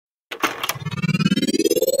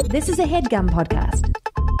This is a HeadGum podcast.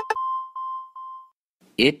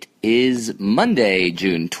 It is Monday,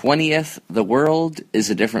 June 20th. The world is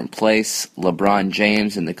a different place. LeBron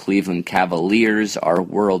James and the Cleveland Cavaliers are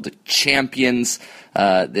world champions.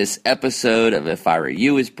 This episode of If I Were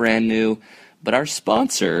You is brand new, but our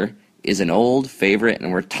sponsor is an old favorite,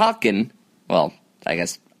 and we're talking, well, I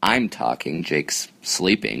guess I'm talking, Jake's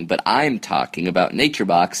sleeping, but I'm talking about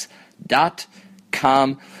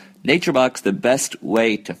NatureBox.com. NatureBox, the best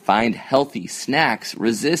way to find healthy snacks,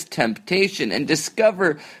 resist temptation, and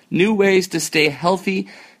discover new ways to stay healthy.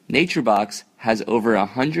 NatureBox has over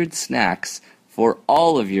 100 snacks for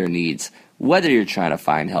all of your needs. Whether you're trying to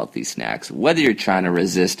find healthy snacks, whether you're trying to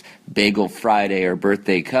resist Bagel Friday or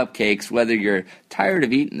birthday cupcakes, whether you're tired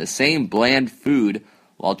of eating the same bland food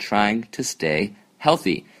while trying to stay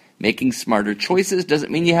healthy. Making smarter choices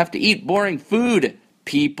doesn't mean you have to eat boring food,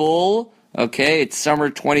 people. Okay, it's summer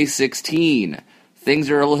 2016. Things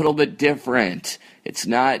are a little bit different. It's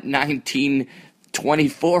not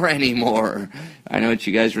 1924 anymore. I know what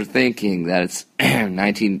you guys were thinking, that it's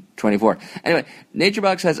 1924. Anyway,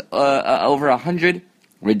 NatureBox has over 100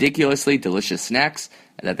 ridiculously delicious snacks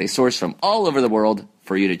that they source from all over the world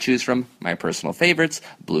for you to choose from. My personal favorites,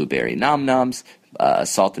 blueberry nom-noms,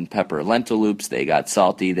 salt and pepper lentil loops. They got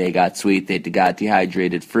salty, they got sweet, they got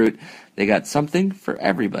dehydrated fruit. They got something for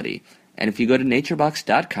everybody. And if you go to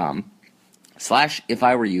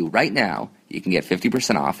naturebox.com/ifIwereYou right now, you can get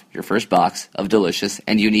 50% off your first box of delicious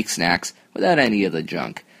and unique snacks without any of the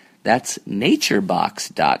junk. That's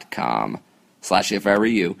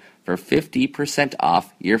naturebox.com/ifIwereYou for 50%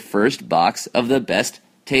 off your first box of the best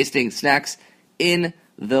tasting snacks in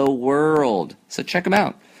the world. So check them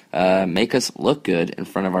out. Make us look good in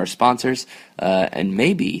front of our sponsors, and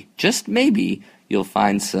maybe, just maybe, you'll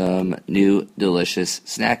find some new delicious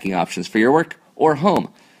snacking options for your work or home.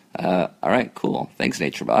 All right, cool. Thanks,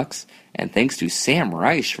 NatureBox. And thanks to Sam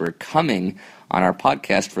Reich for coming on our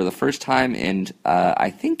podcast for the first time in, I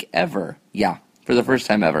think, ever. Yeah, for the first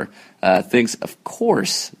time ever. Things, of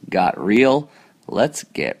course, got real. Let's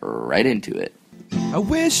get right into it. I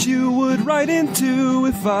wish you would write into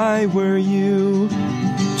If I Were You.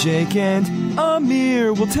 Jake and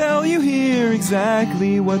Amir will tell you here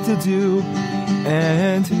exactly what to do.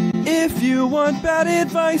 And if you want bad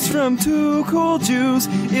advice from two cool Jews,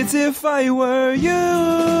 it's If I Were You.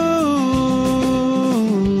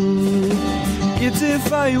 It's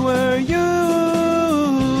If I Were You.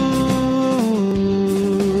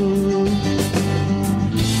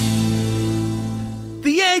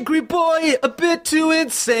 The angry boy, a bit too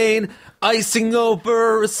insane, icing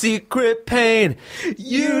over a secret pain.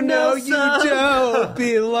 You know you don't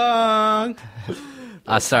belong.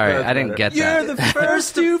 Sorry, I didn't get that. You're the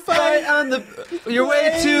first to fight on the... You're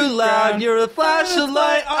way too loud. You're a flash of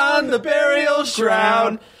light on the burial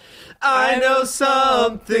shroud. I know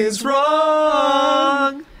something's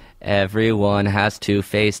wrong. Everyone has to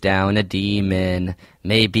face down a demon.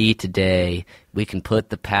 Maybe today we can put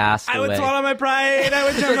the past away. I would swallow my pride. I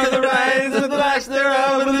would turn on the rise with the lash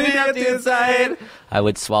thereof and leave out the inside. I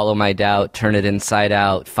would swallow my doubt, turn it inside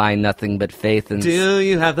out, find nothing but faith and... Do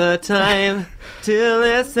you have the time to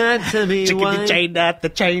listen to me? Chicken chain at the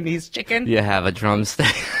Chinese chicken. You have a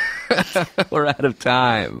drumstick. We're out of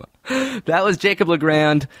time. That was Jacob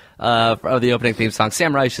Legrand of the opening theme song.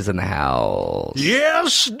 Sam Reich is in the house.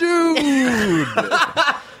 Yes, dude.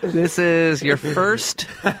 This is your first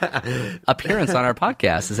appearance on our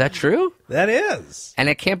podcast. Is that true? That is. And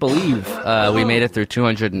I can't believe we made it through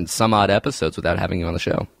 200 and some odd episodes without having you on the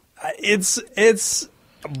show. It's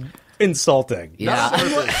insulting. Yeah.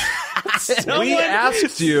 We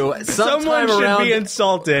asked you. Someone should be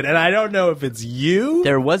insulted, and I don't know if it's you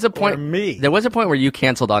There was a point. or me. There was a point where you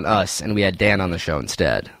canceled on us, and we had Dan on the show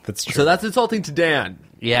instead. That's true. So that's insulting to Dan.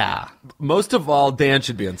 Yeah. Most of all, Dan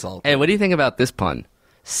should be insulted. Hey, what do you think about this pun?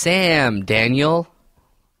 Sam, Daniel,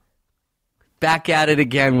 back at it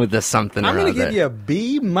again with the something I'm or going to other. give you a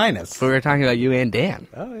B-. We were talking about you and Dan.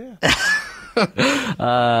 Oh, yeah.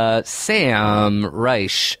 Sam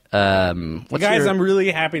Reich. Guys, I'm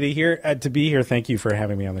really happy to be here. Thank you for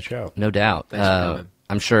having me on the show. No doubt. Thanks for coming.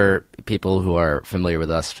 I'm sure people who are familiar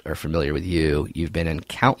with us are familiar with you. You've been in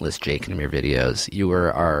countless Jake and Amir videos. You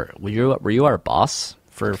were were you our boss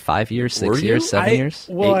for 5 years, 6 years, 7 years,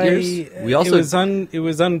 8 years? It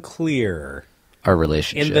was unclear. Our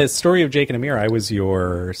relationship. In the story of Jake and Amir, I was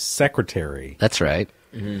your secretary. That's right.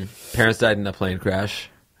 Mm-hmm. Parents died in a plane crash.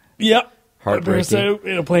 Yep. Heartbreaking.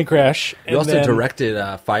 In a plane crash. You also directed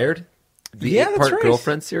Fired, the that's eight-part right.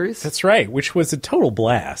 Girlfriend series. That's right, which was a total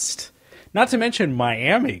blast. Not to mention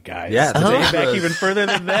Miami, guys. Yeah, Take back even further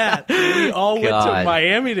than that. We all went to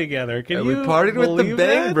Miami together. Can we you partied with the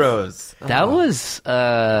Bang Bros. That was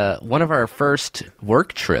one of our first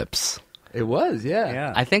work trips. It was,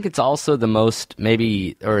 yeah. I think it's also the most,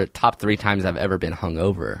 or top 3 times I've ever been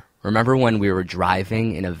hungover. Remember when we were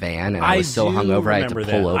driving in a van and I was so hungover I had to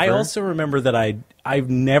pull over? I also remember that I've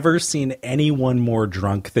never seen anyone more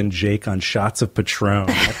drunk than Jake on shots of Patron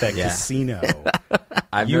at that casino.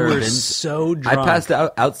 You were so drunk. I passed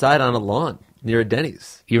out outside on a lawn near a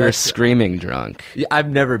Denny's. You were screaming drunk. Yeah, I've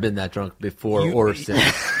never been that drunk before or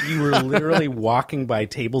since. You were literally walking by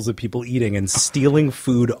tables of people eating and stealing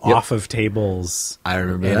food off of tables. I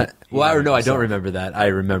remember that. Well, I don't remember that. I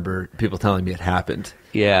remember people telling me it happened.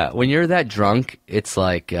 Yeah, when you're that drunk, it's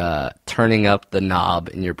like turning up the knob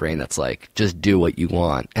in your brain that's like, just do what you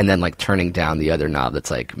want. And then like turning down the other knob that's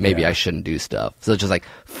like, maybe I shouldn't do stuff. So it's just like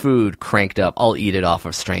food cranked up. I'll eat it off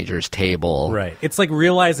a stranger's table. Right. It's like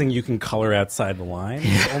realizing you can color outside the line.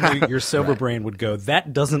 Only your sober brain would go,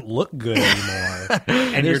 that doesn't look good anymore.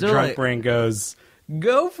 And your drunk brain goes,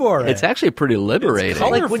 go for it. It's actually pretty liberating. It's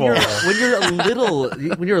colorful. Like when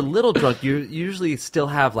you're a little drunk, you usually still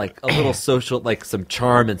have like a little social, like some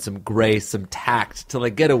charm and some grace, some tact to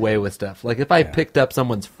like get away with stuff. Like if I picked up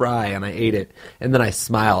someone's fry and I ate it and then I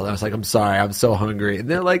smiled, I was like, I'm sorry, I'm so hungry. And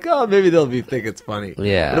they're like, oh, maybe they'll think it's funny.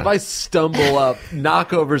 Yeah. But if I stumble up,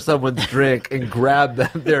 knock over someone's drink and grab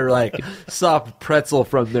their like soft pretzel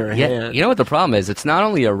from their hand. You know what the problem is? It's not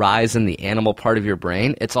only a rise in the animal part of your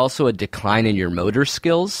brain, it's also a decline in your motor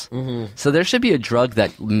skills. So there should be a drug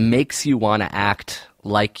that makes you want to act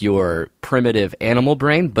like your primitive animal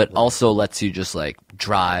brain, but also lets you just like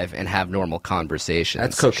drive and have normal conversations.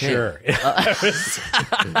 That's cocaine. Sure.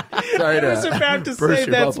 Sorry I was about to say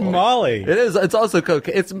that's bubble. Molly. It is. It's also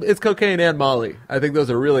cocaine. It's cocaine and Molly. I think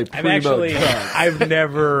those are really primo drugs. I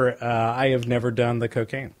have never done the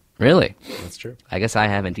cocaine. Really? That's true. I guess I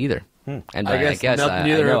haven't either. And I guess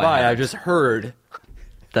neither have I. I've just heard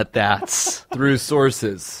that's through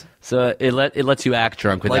sources. So it lets you act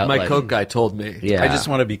drunk without like my coke guy told me. Yeah. I just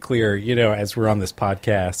want to be clear, as we're on this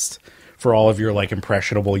podcast, for all of your like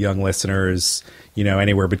impressionable young listeners,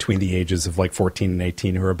 anywhere between the ages of like 14 and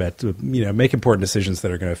 18 who are about to, make important decisions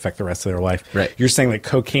that are going to affect the rest of their life. Right. You're saying that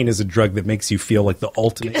cocaine is a drug that makes you feel like the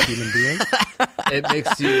ultimate human being? It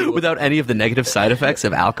makes you without any of the negative side effects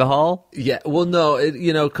of alcohol. Yeah, well,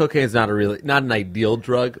 no, cocaine's not an ideal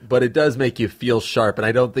drug, but it does make you feel sharp, and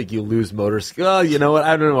I don't think you lose motor skill. Oh, you know what?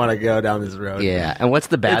 I don't want to go down this road. Yeah, and what's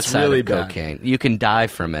the bad side really of cocaine? You can die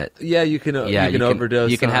from it. Yeah, you can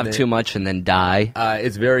overdose. You can have too much and then die.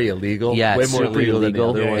 It's very illegal. Yeah, way it's more super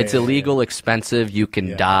illegal. Than the other It's illegal, expensive. You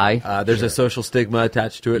can die. There's a social stigma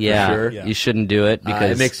attached to it. Yeah, for sure. Yeah. You shouldn't do it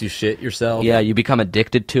because it makes you shit yourself. Yeah, you become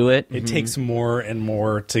addicted to it. It takes more and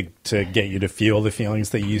more to get you to feel the feelings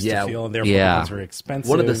that you used to feel, and therefore it's very expensive.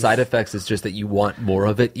 One of the side effects is just that you want more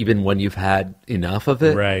of it, even when you've had enough of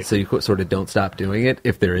it. Right. So you sort of don't stop doing it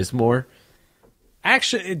if there is more.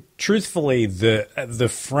 Actually, truthfully, the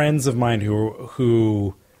friends of mine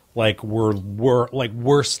who like were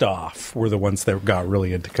worst off were the ones that got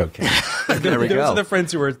really into cocaine. There we go. Those are the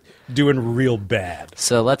friends who were doing real bad.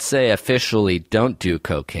 So let's say officially don't do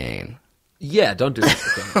cocaine. Yeah, don't do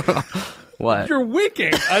cocaine. What? You're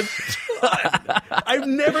wicking a ton. I've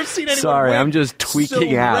never seen anyone Sorry, wick I'm just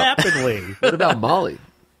tweaking so out. rapidly. What about Molly?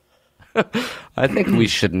 I think we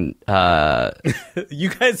shouldn't. You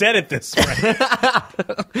guys edit this,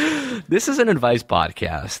 right? This is an advice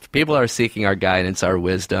podcast. People are seeking our guidance, our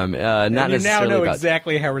wisdom. Not and you now necessarily know about,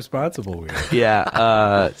 exactly how responsible we are.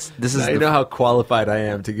 Yeah, this is. I know how qualified I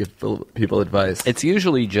am to give people advice. It's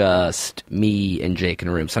usually just me and Jake in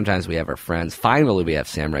a room. Sometimes we have our friends. Finally, we have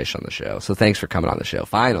Sam Reich on the show. So thanks for coming on the show.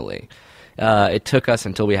 Finally. It took us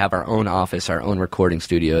until we have our own office, our own recording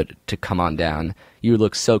studio to come on down. You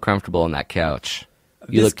look so comfortable on that couch.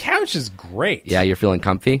 This couch is great. Yeah, you're feeling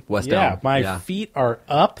comfy? West Yeah, Elm. my feet are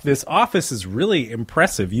up. This office is really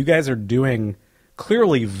impressive. You guys are doing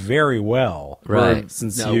clearly very well. Right.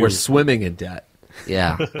 We're swimming in debt.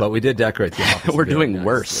 Yeah. But we did decorate the office. We're very doing nicely.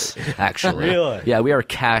 worse, actually. Really? Yeah, we are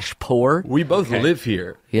cash poor. We both live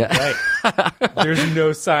here. Yeah. Right. There's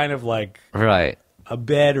no sign of like Right. a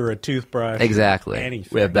bed or a toothbrush. Exactly. Or anything.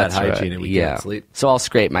 We have bad That's hygiene right. and we Yeah. can't sleep. So I'll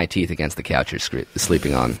scrape my teeth against the couch you're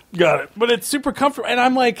sleeping on. Got it. But it's super comfortable. And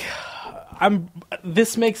I'm like,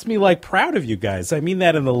 this makes me like proud of you guys. I mean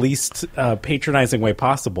that in the least patronizing way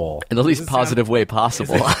possible. In the least positive way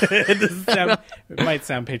possible. It might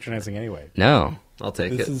sound patronizing anyway. No. I'll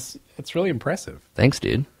take it. It's really impressive. Thanks,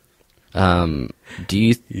 dude. Do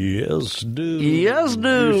you? Yes, dude. Yes,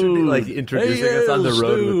 dude. You should be like introducing us on the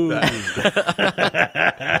road with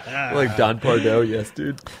that. Like Don Pardo, yes,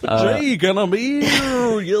 dude.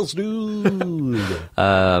 JakeandAmir, yes, dude.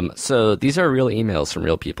 So these are real emails from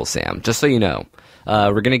real people, Sam. Just so you know,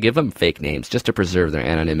 we're gonna give them fake names just to preserve their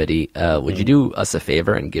anonymity. Would you do us a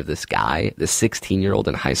favor and give this guy, this 16-year-old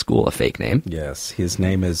in high school, a fake name? Yes, his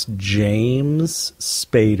name is James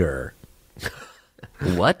Spader.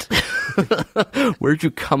 What? Where'd you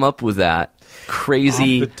come up with that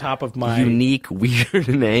crazy, Off the top of my, unique, weird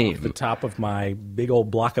name? the top of my big old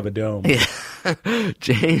block of a dome.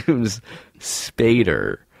 James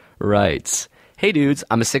Spader writes, "Hey dudes,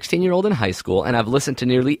 I'm a 16-year-old in high school, and I've listened to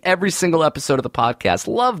nearly every single episode of the podcast.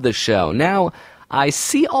 Love the show. Now, I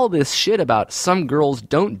see all this shit about some girls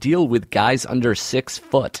don't deal with guys under 6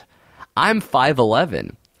 foot. I'm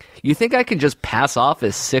 5'11". You think I can just pass off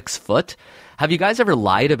as 6 foot? Have you guys ever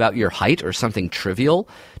lied about your height or something trivial?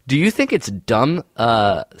 Do you think it's dumb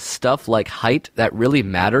stuff like height that really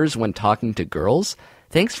matters when talking to girls?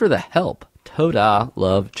 Thanks for the help. Toda,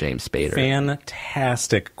 love, James Spader."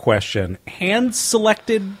 Fantastic question. Hand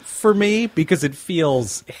selected for me because it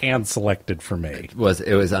feels hand selected for me. It was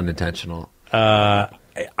unintentional. I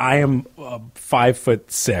am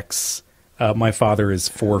 5'6". My father is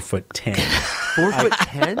 4'10".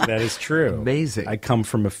 4'10"? That is true. Amazing. I come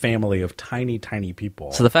from a family of tiny, tiny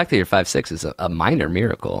people. So the fact that you're 5'6" is a minor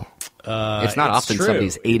miracle. It's not often true.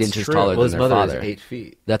 somebody's 8 inches true. taller Well, than his their mother father. is 8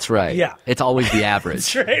 feet. That's right. Yeah. It's always the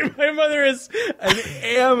average. That's right. My mother is an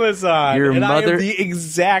Amazon. Your and mother- I am the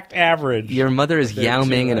exact average. Your mother is Yao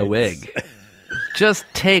Ming in a wig. Just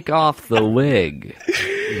take off the wig.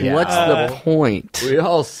 What's the point? We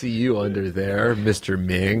all see you under there, Mr.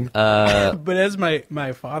 Ming. But as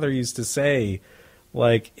my father used to say,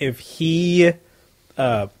 like, if he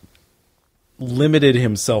limited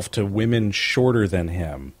himself to women shorter than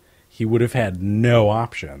him, he would have had no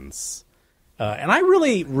options. And I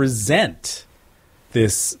really resent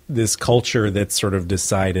this culture that's sort of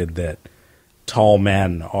decided that tall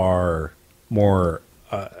men are more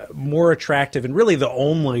attractive and really the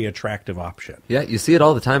only attractive option. Yeah, you see it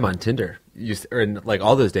all the time on Tinder, or in like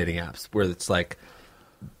all those dating apps, where it's like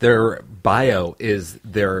their bio is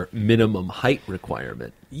their minimum height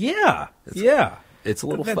requirement. Yeah, It's a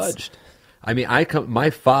little That's- fudged. I mean, my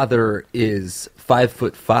father is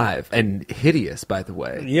 5'5" and hideous, by the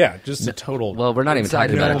way. yeah, just a total. Well, we're not even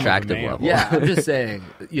talking about norm of attractive a man. level. Yeah, I'm just saying,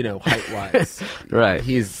 height wise, Right.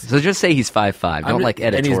 So just say he's 5'5". Don't like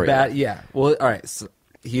editorial. And he's bad. Yeah. Well, all right. So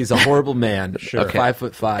he's a horrible man. Sure. Okay.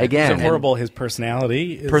 5'5". Again, Is it horrible? His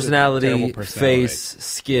personality, is a Personality, terrible personality. face,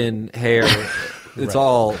 skin, hair. It's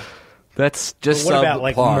all. That's just What about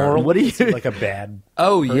like subpar. moral? What do you- Is it like a bad?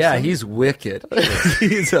 Oh yeah, he's wicked.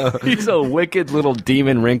 he's a wicked little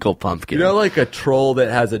demon wrinkle pumpkin. like a troll that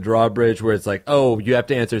has a drawbridge where it's like, oh, you have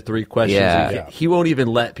to answer 3 questions. Yeah. He won't even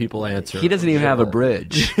let people answer. He doesn't even have a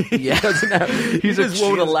bridge. He doesn't have. He just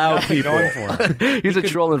won't allow people. Going for him. He's a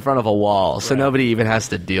troll in front of a wall, so nobody even has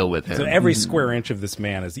to deal with him. So every square inch of this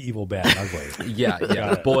man is evil, bad, and ugly.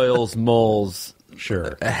 Yeah. Boils, moles.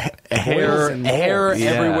 Sure. Hair and hair moles.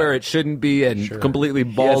 everywhere it shouldn't be, and completely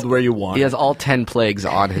bald where you want. He has all 10 plagues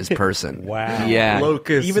on his person. Wow. Yeah.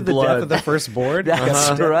 Locust Even the blood. death of the firstborn.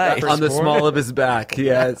 That's right. on the small of his back. He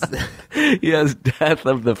has. He has death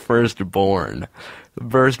of the firstborn.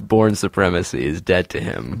 Firstborn supremacy is dead to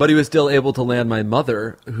him. But he was still able to land my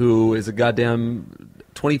mother, who is a goddamn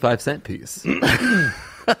 25-cent piece.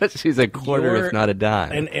 She's a quarter, if not a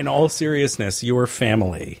dime. And in all seriousness, your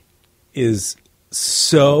family is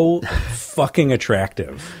so fucking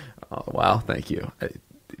attractive. Oh wow, thank you.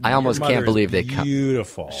 I almost Your mother can't believe is they come.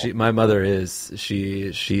 beautiful. My mother is she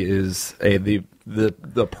is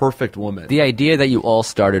the perfect woman. The idea that you all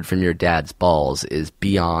started from your dad's balls is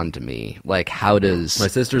beyond me. Like, how does My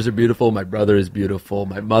sisters are beautiful. My brother is beautiful.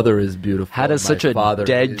 My mother is beautiful. how does my such a father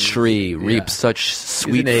dead is- tree reap yeah. such He's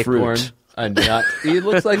sweet an acorn, fruit? a nut. He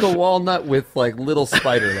looks like a walnut with like little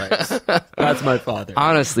spider legs. That's my father.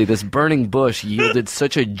 Honestly, this burning bush yielded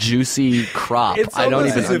such a juicy crop. It's I don't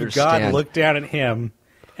almost even as if understand. God looked down at him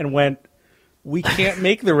and went, "We can't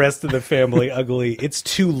make the rest of the family ugly. It's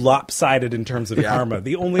too lopsided in terms of karma.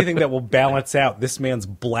 The only thing that will balance out this man's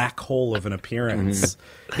black hole of an appearance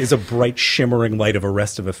is a bright, shimmering light of a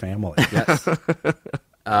rest of a family." Yes.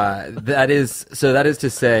 That is to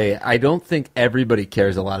say, I don't think everybody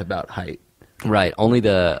cares a lot about height. Right.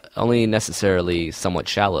 Only necessarily somewhat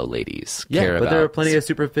shallow ladies care about. But there are plenty of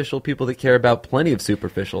superficial people that care about plenty of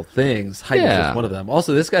superficial things. Height is just one of them.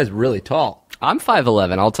 Also, this guy's really tall. I'm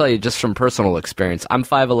 5'11". I'll tell you just from personal experience. I'm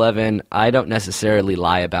 5'11". I don't necessarily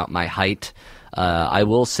lie about my height. I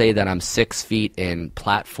will say that I'm 6 feet in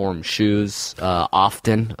platform shoes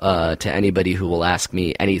often to anybody who will ask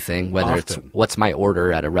me anything, whether it's what's my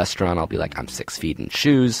order at a restaurant. I'll be like, I'm 6 feet in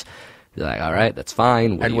shoes. Be like, all right, that's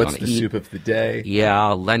fine. What and what's the soup of the day? Yeah,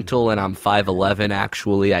 lentil, and I'm 5'11".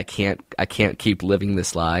 Actually, I can't keep living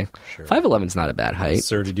this lie. Sure. 5'11's not a bad height.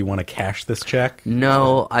 Sir, did you want to cash this check?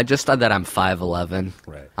 No, I just thought that I'm 5'11".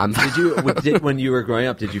 Right. When you were growing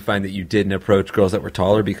up, did you find that you didn't approach girls that were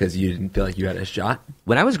taller because you didn't feel like you had a shot?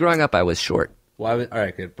 When I was growing up, I was short. Well, all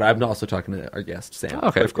right, good. But I'm also talking to our guest, Sam.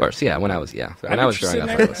 Okay, of course. Yeah, when I was growing up,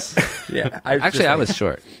 I was. Yeah, I was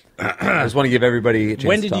short. I just want to give everybody a chance.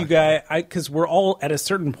 When did you guys? Because we're all at a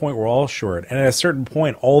certain point, we're all short, and at a certain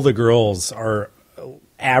point, all the girls are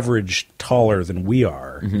average taller than we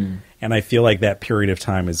are, and I feel like that period of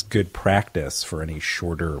time is good practice for any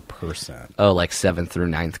shorter person. Oh, like 7th through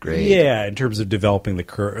 9th grade. Yeah, in terms of developing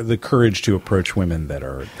the courage to approach women that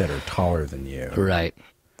are taller than you. Right.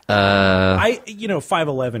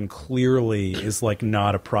 5'11" clearly is like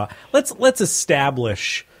not a problem. Let's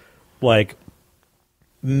establish like.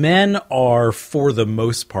 Men are, for the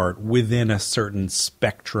most part, within a certain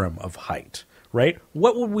spectrum of height, right?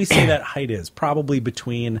 What would we say that height is? Probably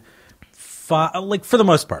between, for the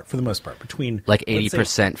most part, between like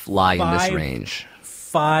 80% lie in this range.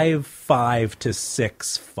 5'5" to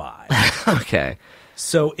 6'5". Okay.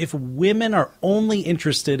 So if women are only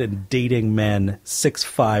interested in dating men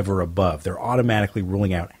 6'5" or above, they're automatically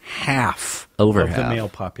ruling out half of the male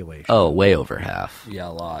population. Oh, way over half. Yeah, a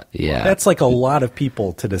lot. Yeah. That's like a lot of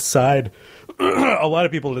people to decide. A lot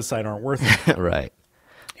of people to decide aren't worth it. Right.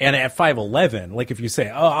 And at 5'11", like if you say,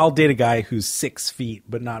 oh, I'll date a guy who's 6 feet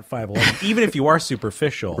but not 5'11", even if you are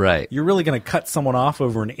superficial, right, you're really going to cut someone off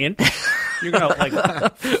over an inch. You're going to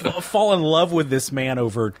like fall in love with this man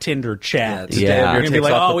over Tinder chat. Yeah. You're going to be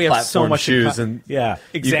like, oh, we have so much shoes. And yeah,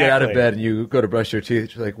 exactly. You get out of bed and you go to brush your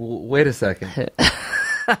teeth. You're like, well, wait a second.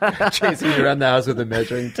 Chasing you around the house with a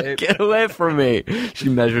measuring tape. Get away from me. She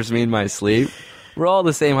measures me in my sleep. We're all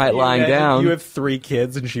the same height lying down. You have 3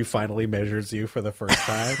 kids, and she finally measures you for the first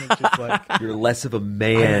time. And she's like, you're less of a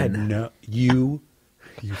man. No, you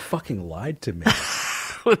fucking lied to me.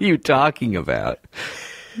 What are you talking about?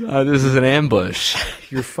 This is an ambush.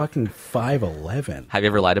 You're fucking 5'11". Have you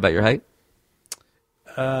ever lied about your height?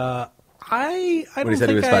 I don't when he said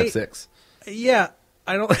he was 5'6". Yeah.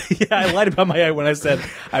 I don't. Yeah, I lied about my height when I said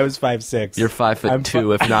I was 5'6". You're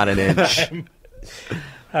 5'2", if not an inch.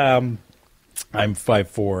 I'm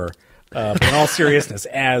 5'4". But in all seriousness,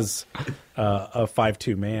 as a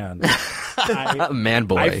 5'2" man, man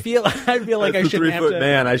boy, I feel like I should have 3-foot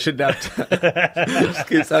man. I should not.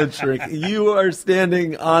 Because I'm shrinking. You are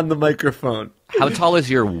standing on the microphone. How tall is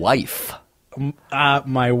your wife?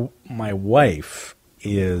 My wife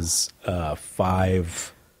is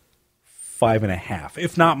 5'5.5",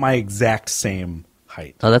 if not my exact same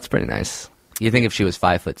height. Oh, that's pretty nice. You think if she was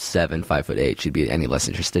 5'7", 5'8", she'd be any less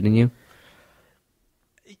interested in you?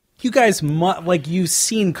 You guys, you've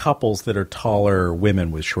seen couples that are taller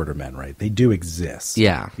women with shorter men, right? They do exist.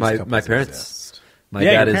 Yeah. My parents. Exist. My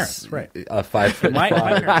dad parents, is right.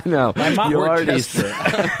 5'5". I know. My mom, you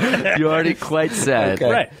already quite said.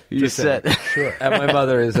 Okay. Right. You said. Sure. And my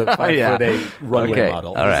mother is a 5'8" runway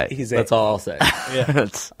model. All right. That's all I'll say. Yeah.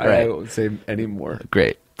 That's I right. won't say any more.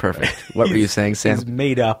 Great. Perfect. What were you saying, Sam? He's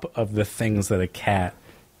made up of the things that a cat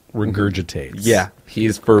regurgitates. Yeah.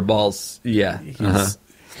 He's fur balls. Yeah.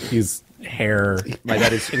 He's hair. My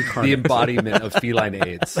dad is the embodiment of feline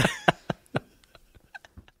AIDS.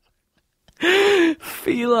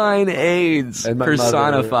 Feline AIDS And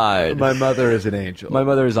personified. My mother is an angel. My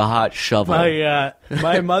mother is a hot shovel. My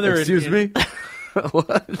mother. Excuse me?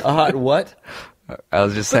 What? A hot what? I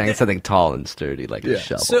was just saying something tall and sturdy, like a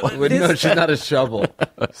shovel. So- No, she's not a shovel.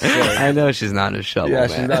 I know she's not a shovel. Yeah, man.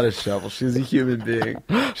 she's not a shovel. She's a human being.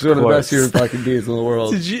 She's one of the best human fucking beings in the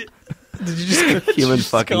world. Did you just Human just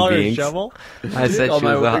fucking call her beings. a shovel? I said she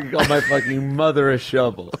was call my fucking mother a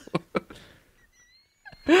shovel.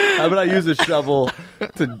 How about I use a shovel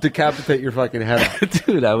to decapitate your fucking head off?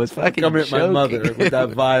 Dude, I was fucking Coming at my joking. mother with that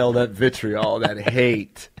vile, that vitriol, that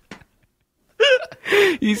hate.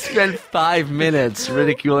 You spent 5 minutes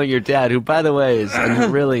ridiculing your dad, who, by the way, is a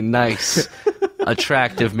really nice,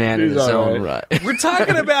 attractive man in He's his all own right. right. We're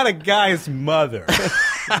talking about a guy's mother.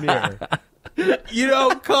 Here. You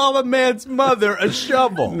don't call a man's mother a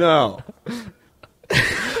shovel. No.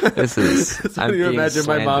 This is. Can you imagine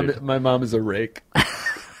my mom is a rake?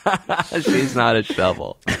 She's not a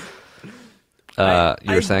shovel. You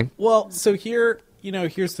were saying? Well, so here's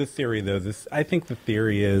the theory, though. I think the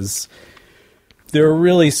theory is there are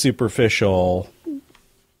really superficial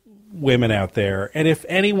women out there, and if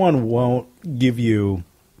anyone won't give you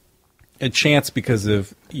a chance because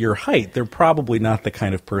of your height, they're probably not the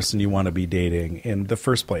kind of person you want to be dating in the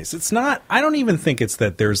first place. It's not. I don't even think it's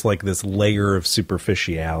that there's like this layer of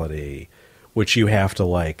superficiality which you have to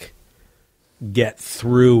like get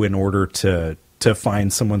through in order to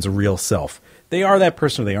find someone's real self. They are that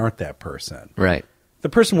person or they aren't that person. Right. The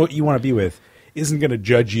person what you want to be with isn't going to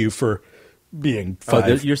judge you for being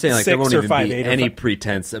 5'6" you're saying like there won't or even 5'8" be or any 5'.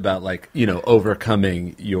 pretense about like,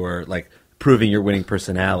 overcoming your like proving your winning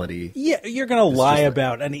personality. Yeah, you're going to lie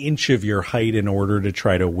about an inch of your height in order to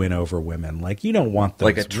try to win over women. Like, you don't want those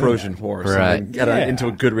like a Trojan women. horse. Right. And then get into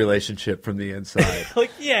a good relationship from the inside. Like,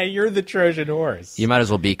 yeah, you're the Trojan horse. You might as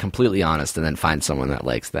well be completely honest and then find someone that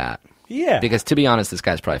likes that. Yeah. Because to be honest, this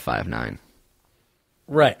guy's probably 5'9".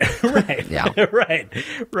 Right. Yeah.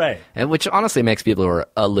 Right. And which honestly makes people who are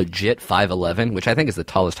a legit 5'11", which I think is the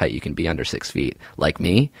tallest height you can be under 6 feet, like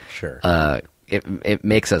me. Sure. It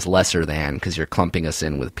makes us lesser than because you're clumping us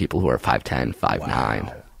in with people who are 5'10", 5'9".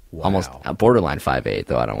 Wow. Almost borderline 5'8",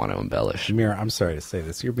 though I don't want to embellish. Amir, I'm sorry to say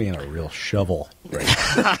this. You're being a real shovel. Right.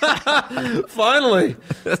 Finally,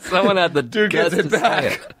 Someone had the dude gets guts it to say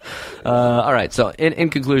back. it. All right, so in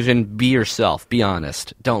conclusion, be yourself. Be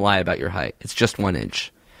honest. Don't lie about your height. It's just 1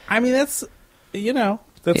 inch. I mean, that's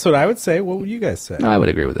what I would say. What would you guys say? No, I would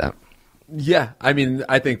agree with that. Yeah, I mean,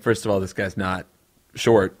 I think first of all, this guy's not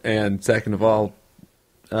short, and second of all,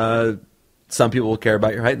 some people will care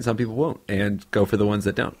about your height and some people won't, and go for the ones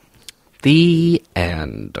that don't. The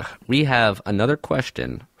end. We have another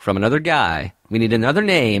question from another guy. We need another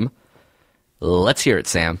name. Let's hear it,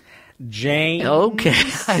 Sam. Jane Okay,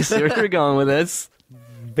 I see where you're going with this.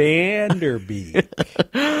 Vanderbeek.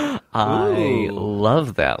 I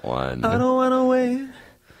love that one. I don't want to wait.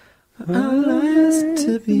 Our lives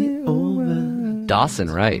to be over.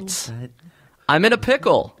 Dawson writes, I'm in a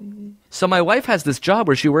pickle. So my wife has this job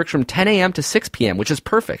where she works from 10 a.m. to 6 p.m., which is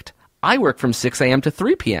perfect. I work from 6 a.m. to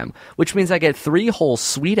 3 p.m., which means I get 3 whole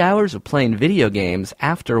sweet hours of playing video games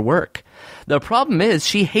after work. The problem is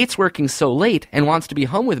she hates working so late and wants to be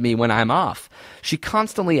home with me when I'm off. She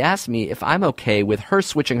constantly asks me if I'm okay with her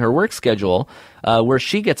switching her work schedule where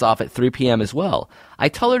she gets off at 3 p.m. as well. I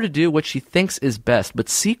tell her to do what she thinks is best, but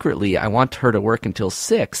secretly I want her to work until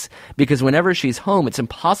 6 because whenever she's home, it's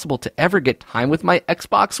impossible to ever get time with my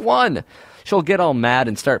Xbox One. She'll get all mad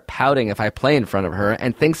and start pouting if I play in front of her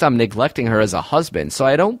and thinks I'm neglecting her as a husband, so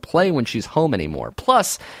I don't play when she's home anymore.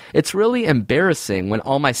 Plus, it's really embarrassing when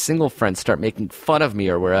all my single friends start making fun of me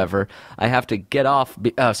or wherever I have to get off.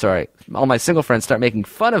 All my single friends start making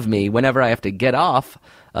fun of me whenever I have to get off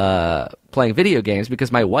playing video games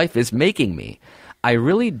because my wife is making me. I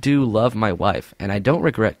really do love my wife, and I don't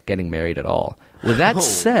regret getting married at all. With that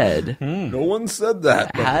said, No one said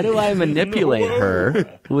that. how do I manipulate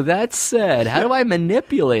her? With that said, how do I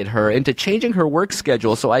manipulate her into changing her work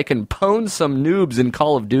schedule so I can pwn some noobs in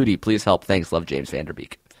Call of Duty? Please help. Thanks. Love, James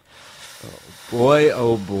Vanderbeek. Boy,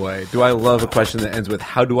 oh boy. Do I love a question that ends with,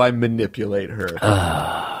 how do I manipulate her?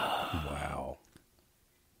 Wow.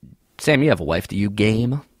 Sam, you have a wife. Do you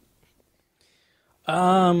game?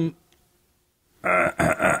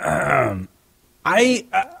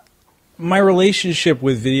 My relationship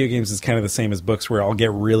with video games is kind of the same as books, where I'll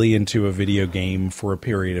get really into a video game for a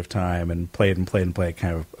period of time and play it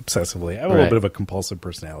kind of obsessively. I have a little bit of a compulsive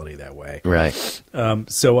personality that way. Right.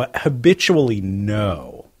 So habitually,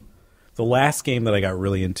 no. The last game that I got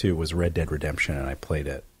really into was Red Dead Redemption, and I played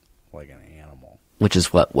it like an animal. Which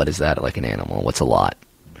is what? What is that? Like an animal? What's a lot?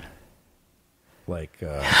 Like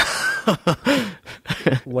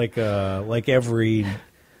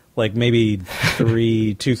maybe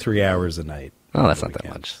 3 hours a night. Oh, that's not that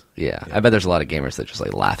much. Yeah. I bet there's a lot of gamers that just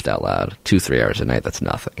like laughed out loud. 2-3 hours a night, that's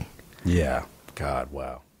nothing. Yeah. God,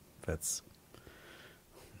 wow. That's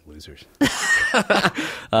losers.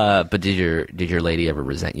 But did your lady ever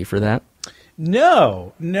resent you for that?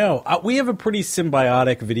 No. We have a pretty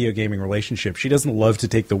symbiotic video gaming relationship. She doesn't love to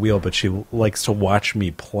take the wheel, but she likes to watch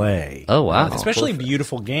me play. Oh, wow. Especially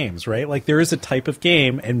beautiful games, right? Like, there is a type of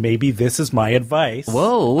game, and maybe this is my advice.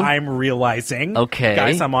 Whoa. I'm realizing. Okay.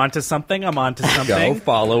 Guys, I'm onto something. Go,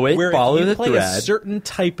 follow it. Where Follow if you the play thread. a certain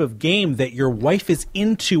type of game that your wife is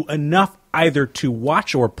into enough either to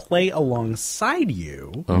watch or play alongside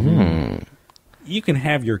you, you can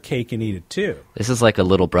have your cake and eat it too. This is like a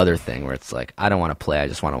little brother thing where it's like, I don't want to play, I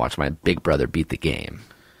just want to watch my big brother beat the game.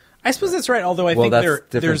 I suppose that's right. Although I think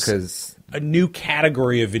there's a new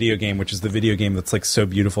category of video game, which is the video game that's like so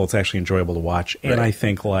beautiful it's actually enjoyable to watch. And I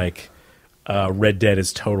think like Red Dead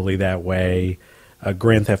is totally that way.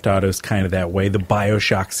 Grand Theft Auto is kind of that way. The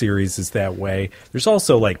BioShock series is that way. There's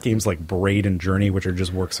also like games like Braid and Journey, which are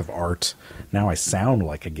just works of art. Now I sound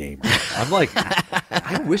like a gamer. I'm like,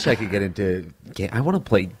 I wish I could get into game. I want to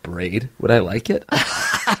play Braid. Would I like it?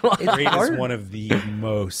 Braid is one of the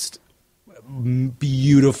most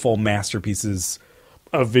beautiful masterpieces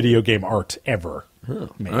of video game art ever. Oh, all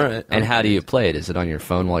right. And how do you play it? Is it on your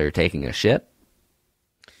phone while you're taking a shit?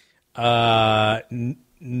 No,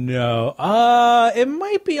 it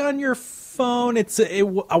might be on your phone.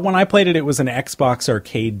 When I played it, it was an Xbox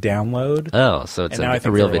arcade download. Oh, so it's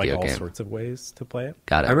a real video game. All sorts of ways to play it.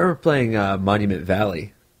 Got it. I remember playing Monument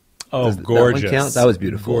Valley. Oh, gorgeous! That one count? That was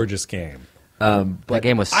beautiful. Gorgeous game. But that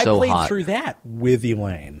game was so hot. I played through that with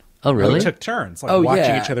Elaine. Oh, really? We took turns,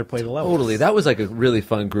 watching each other play the levels. Totally. That was like a really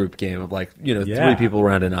fun group game of 3 people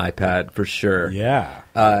around an iPad for sure. Yeah.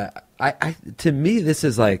 To me, this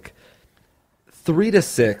is like 3 to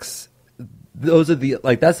 6. Those are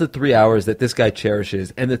that's the 3 hours that this guy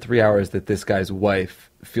cherishes, and the 3 hours that this guy's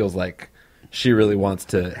wife feels like she really wants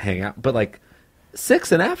to hang out. But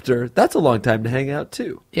 6 and after, that's a long time to hang out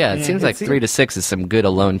too. Yeah, it seems like 3 to 6 is some good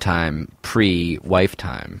alone time pre-wife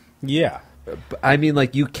time. Yeah. I mean,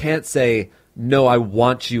 you can't say, no, I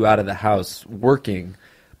want you out of the house working.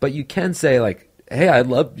 But you can say, hey, I'd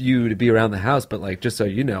love you to be around the house, but, just so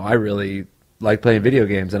you know, I really like playing video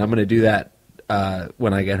games, and I'm going to do that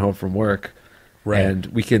when I get home from work. Right. And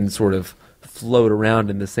we can sort of float around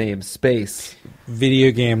in the same space.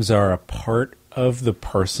 Video games are a part of the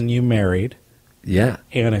person you married. Yeah.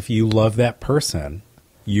 And if you love that person,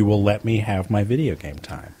 you will let me have my video game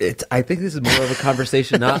time. I think this is more of a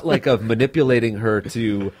conversation, not of manipulating her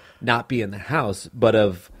to not be in the house, but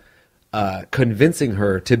of convincing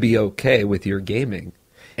her to be okay with your gaming.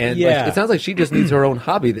 And it sounds like she just needs her own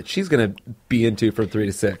hobby that she's going to be into from 3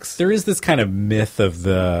 to 6. There is this kind of myth of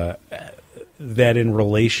that in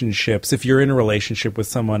relationships, if you're in a relationship with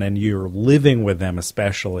someone and you're living with them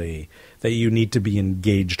especially, that you need to be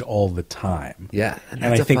engaged all the time. Yeah. And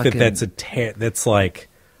I think that's like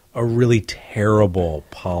a really terrible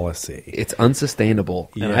policy. It's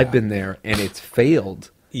unsustainable. Yeah. And I've been there, and it's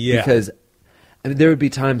failed. Yeah. Because there would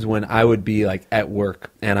be times when I would be at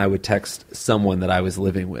work, and I would text someone that I was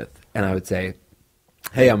living with, and I would say,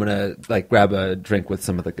 hey, I'm going to grab a drink with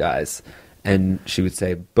some of the guys. And she would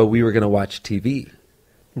say, but we were going to watch TV.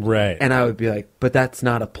 Right. And I would be like, but that's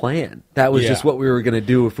not a plan. That was just what we were going to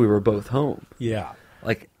do if we were both home. Yeah.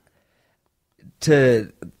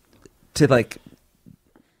 To make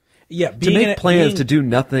plans to do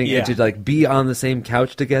nothing and to be on the same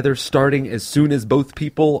couch together starting as soon as both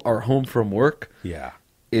people are home from work. Yeah.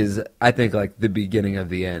 Is, I think, the beginning of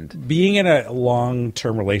the end. Being in a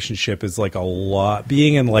long-term relationship is a lot.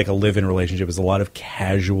 Being in a live-in relationship is a lot of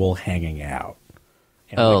casual hanging out.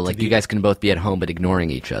 And you guys can both be at home but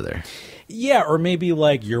ignoring each other. Yeah, or maybe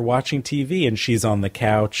you're watching TV and she's on the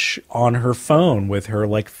couch on her phone with her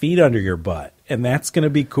feet under your butt, and that's going to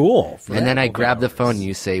be cool. And then I grab the phone and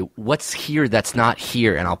you say, "What's here that's not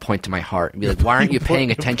here?" And I'll point to my heart and be like, "Why aren't you paying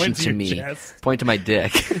attention to me?" Chest. Point to my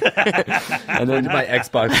dick, and then to my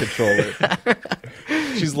Xbox controller.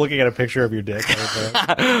 She's looking at a picture of your dick.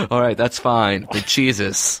 All right, that's fine. But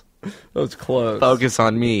Jesus, that was close. Focus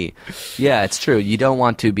on me. Yeah, it's true. You don't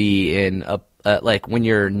want to be in a when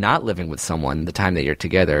you're not living with someone, the time that you're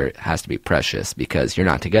together has to be precious because you're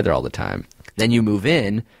not together all the time. Then you move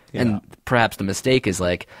in, and perhaps the mistake is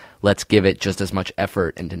let's give it just as much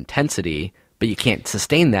effort and intensity, but you can't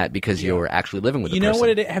sustain that because you're actually living with the person. You know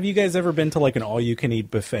what have you guys ever been to an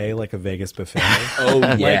all-you-can-eat buffet, a Vegas buffet?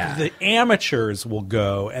 Oh, yeah. The amateurs will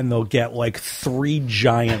go, and they'll get 3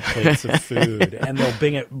 giant plates of food, and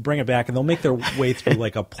they'll bring it back, and they'll make their way through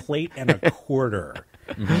a plate and a quarter.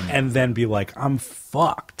 Mm-hmm. And then be I'm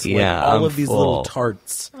fucked. Yeah, all I'm of these full. little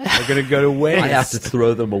tarts are going to go to waste. I have to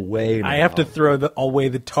throw them away now. I have to throw away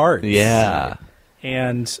the tarts. Yeah.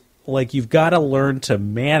 And you've got to learn to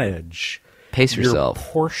manage. Pace yourself. Your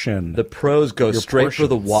portion. The pros go straight portions. for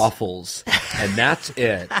the waffles, and that's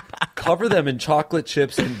it. Cover them in chocolate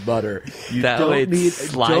chips and butter. You that don't way it need.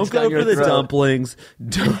 slides Don't go down your for the throat. dumplings.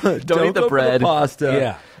 Don't eat the go bread. For the pasta.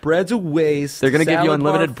 Yeah. Bread's a waste. They're going to give you Salad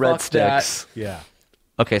unlimited bar, fuck breadsticks. Yeah.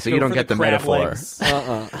 Okay, so you don't get the crab metaphor. legs.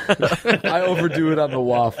 I overdo it on the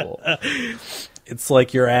waffle. It's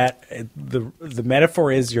you're at the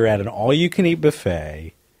metaphor is you're at an all-you-can-eat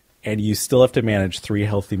buffet, and you still have to manage 3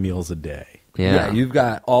 healthy meals a day. Yeah. You've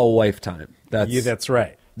got all wife time. That's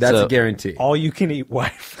right. That's a guarantee. All you can eat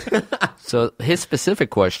wife. So his specific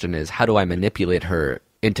question is, how do I manipulate her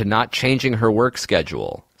into not changing her work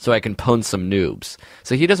schedule so I can pwn some noobs?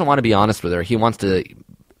 So he doesn't want to be honest with her. He wants to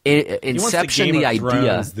inception the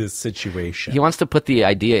idea. This situation. He wants to put the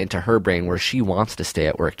idea into her brain where she wants to stay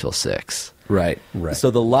at work till 6. Right.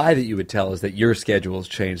 So the lie that you would tell is that your schedule's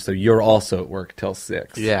changed, so you're also at work till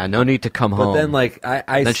 6. Yeah, no need to come home. But then, like,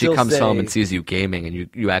 then she comes home and sees you gaming, and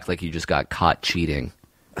you act like you just got caught cheating.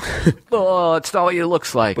 Oh, it's not what it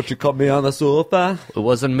looks like. But you caught me on the sofa. It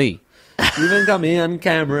wasn't me. You even got me on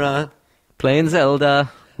camera. Playing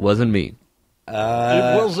Zelda. Wasn't me.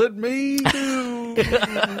 It wasn't me, too.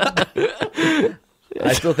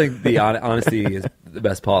 I still think the honesty is the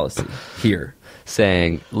best policy here.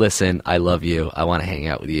 Saying, listen, I love you. I want to hang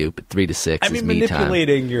out with you, but 3 to 6 is me time.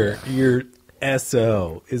 Manipulating your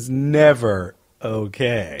SO is never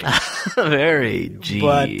okay. Very G.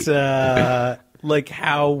 But, like,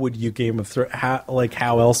 how would you Game of Thrones...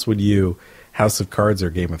 How else would you House of Cards or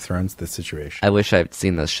Game of Thrones this situation? I wish I'd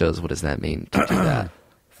seen those shows. What does that mean to do that?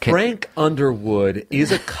 Frank Underwood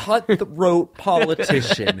is a cutthroat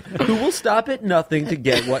politician who will stop at nothing to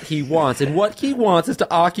get what he wants. And what he wants is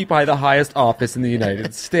to occupy the highest office in the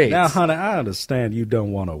United States. Now, honey, I understand you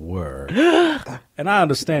don't want to work. And I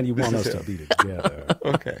understand you want us to be together.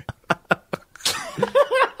 Okay.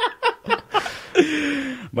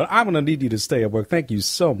 But I'm going to need you to stay at work. Thank you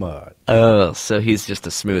so much. Oh, so he's just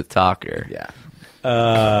a smooth talker. Yeah.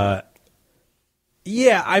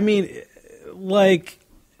 Yeah, I mean, like...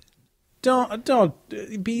 Don't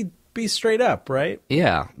be straight up, right?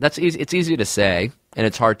 Yeah, that's easy. It's easy to say, and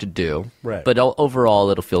it's hard to do. Right. But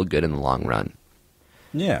overall, it'll feel good in the long run.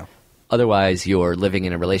 Yeah. Otherwise, you're living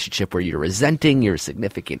in a relationship where you're resenting your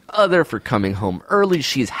significant other for coming home early.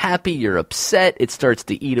 She's happy, you're upset. It starts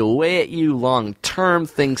to eat away at you long term.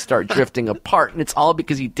 Things start drifting apart, and it's all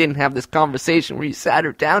because you didn't have this conversation where you sat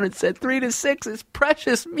her down and said 3 to 6 is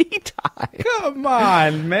precious me time. Come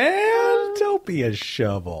on, man. Don't be a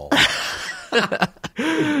shovel.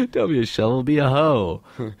 Don't be a shovel, be a hoe.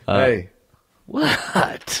 Hey.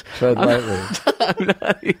 What? Tread lightly.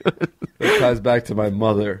 It ties back to my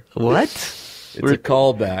mother. What? It's a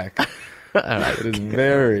callback. Right. It is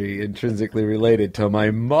very intrinsically related to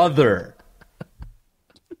my mother.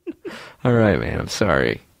 All right, man. I'm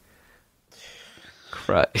sorry.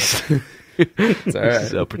 Christ. It's all right.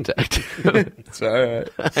 So protective. It's all right.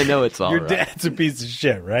 I know it's all Your right. dad's a piece of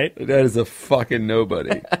shit, right? My dad is a fucking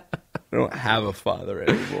nobody. I don't have a father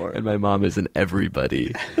anymore. And my mom is an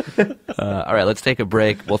everybody. All right, let's take a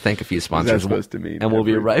break. We'll thank a few sponsors. What's that supposed to mean? And we'll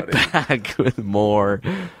everybody? Be right back with more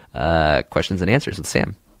questions and answers with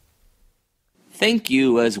Sam. Thank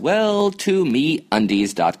you as well to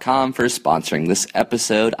MeUndies.com for sponsoring this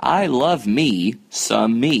episode. I love me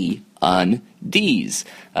some me undies.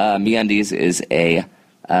 MeUndies is a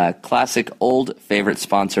classic old favorite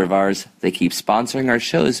sponsor of ours. They keep sponsoring our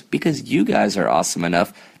shows because you guys are awesome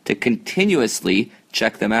enough to continuously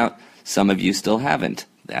check them out. Some of you still haven't.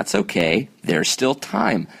 That's okay. There's still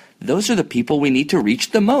time. Those are the people we need to reach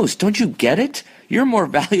the most. Don't you get it? You're more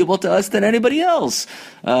valuable to us than anybody else.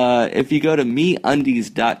 If you go to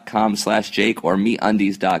MeUndies.com/Jake or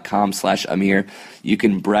MeUndies.com/Amir, you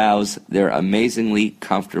can browse their amazingly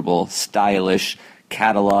comfortable, stylish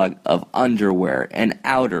catalog of underwear and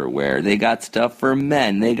outerwear. They got stuff for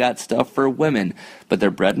men. They got stuff for women. But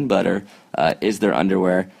their bread and butter is their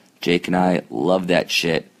underwear. Jake and I love that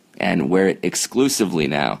shit and wear it exclusively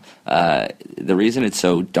now. The reason it's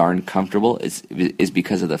so darn comfortable is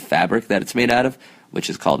because of the fabric that it's made out of, which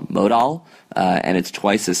is called modal, and it's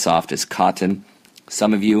twice as soft as cotton.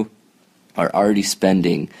 Some of you are already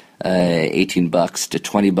spending $18 to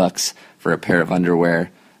 $20 for a pair of underwear.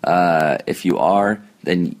 If you are,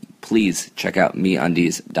 then please check out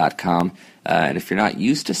MeUndies.com. And if you're not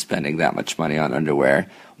used to spending that much money on underwear,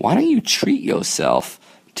 why don't you treat yourself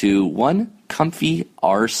to one comfy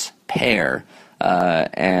arse pair,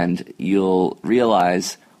 and you'll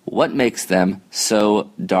realize what makes them so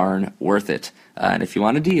darn worth it. And if you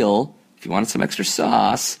want a deal, if you want some extra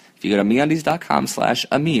sauce, if you go to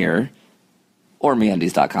MeUndies.com/Amir or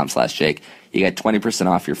MeUndies.com/Jake, you get 20%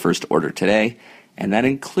 off your first order today, and that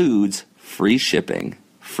includes free shipping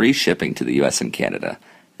to the U.S. and Canada.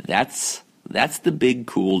 That's the big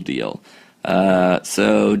cool deal.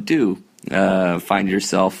 So do find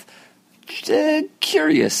yourself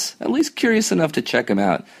curious, at least curious enough to check them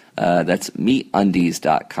out. That's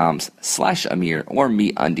MeUndies.com/Amir or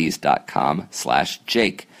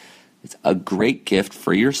MeUndies.com/Jake. It's a great gift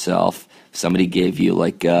for yourself. If somebody gave you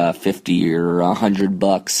like $50 or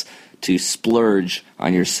 $100 to splurge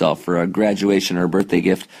on yourself for a graduation or a birthday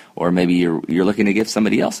gift, or maybe you're looking to give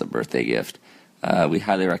somebody else a birthday gift, we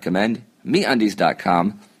highly recommend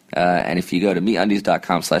MeUndies.com. And if you go to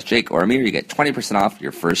MeUndies.com/Jake or Amir, you get 20% off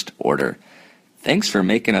your first order. Thanks for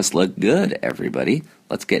making us look good, everybody.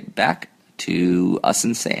 Let's get back to us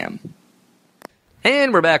and Sam.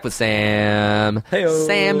 And we're back with Sam. Hey-o.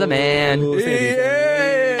 Sam the man.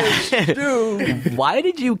 Yes, dude. Why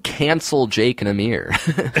did you cancel Jake and Amir?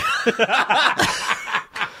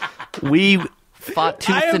 We fought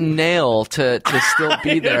tooth and nail to still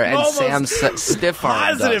be there, and Sam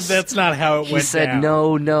stiff-armed Positive us. that's not how it went down. He said,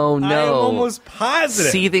 no. I am almost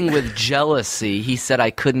positive. Seething with jealousy, he said I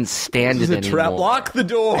couldn't stand This it is a anymore. trap. Lock the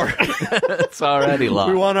door. It's already locked.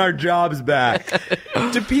 We want our jobs back.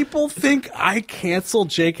 Do people think I canceled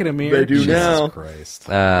Jake and Amir? They do Jesus now. Christ.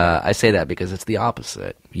 I say that because it's the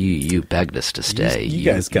opposite. You begged us to stay. You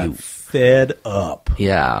guys got fed up.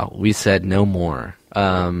 Yeah, we said no more.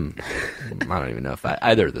 I don't even know if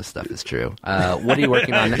either of this stuff is true. What are you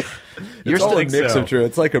working on? You're It's all a still mix of true.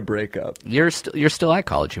 It's like a breakup. you're still at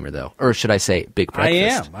College Humor though, or should I say Big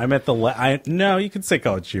Breakfast? I am. I'm at the. No, you can say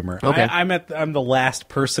College Humor. Okay. I'm the last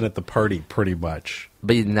person at the party, pretty much.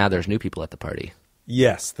 But now there's new people at the party.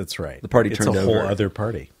 Yes, that's right. The party it's turned a whole over. other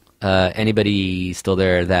party. Anybody still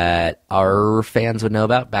there that our fans would know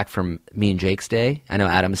about back from me and Jake's day? I know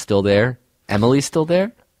Adam's still there. Emily's still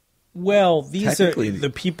there. Well, these are Technically- the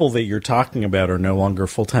people that you're talking about are no longer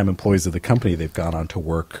full-time employees of the company. They've gone on to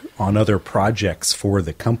work on other projects for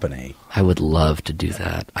the company. I would love to do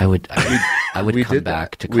that. I would We come did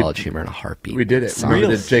back that. to College Humor in a heartbeat. We did it. Son.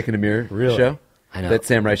 Remember the Jake and Amir show? I know. That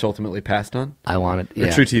Sam Reich ultimately passed on? I wanted. Or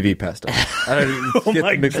Yeah. True TV passed on. I don't Oh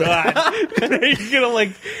my God! Are you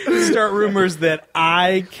gonna start rumors that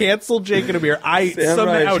I canceled Jake and Amir? I Sam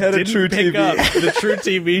somehow Reich had a didn't True pick TV. up the True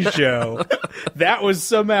TV show. That was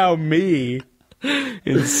somehow me.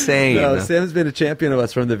 Insane. No, Sam's been a champion of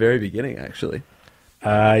us from the very beginning, actually.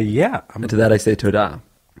 Yeah, And to that I say toda.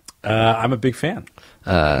 I'm a big fan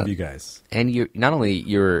of you guys. And you not only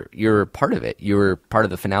you're part of it. You were part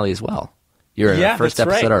of the finale as well. You're in Yeah, our first that's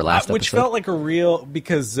episode, right. our last which episode. felt like a real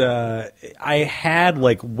because I had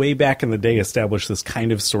way back in the day established this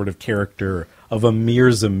kind of sort of character of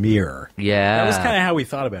Amir's Amir. Yeah. That was kind of how we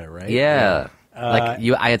thought about it, right? Yeah.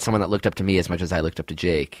 I had someone that looked up to me as much as I looked up to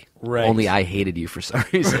Jake. Right. Only I hated you for some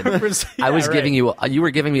reason. Yeah, I was right. giving you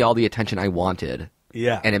were giving me all the attention I wanted.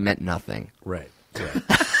 Yeah. And it meant nothing. Right.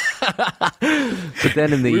 But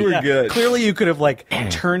then in the We were good. Clearly, you could have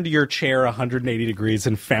turned your chair 180 degrees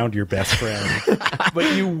and found your best friend,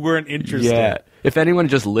 but you weren't interested. yeah. If anyone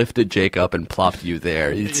just lifted Jake up and plopped you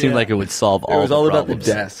there, it seemed Yeah. like it would solve all It was the all about problems.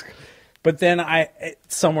 the desk. But then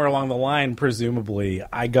somewhere along the line, presumably,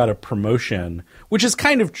 I got a promotion, which is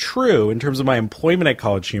kind of true in terms of my employment at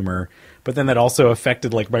College Humor. But then that also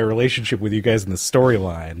affected my relationship with you guys in the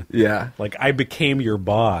storyline. Yeah. I became your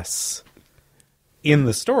boss in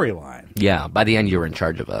the storyline. Yeah. By the end, you were in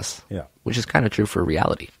charge of us. Yeah. Which is kind of true for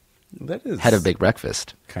reality. That is Head of Big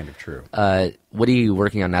Breakfast. kind of true. What are you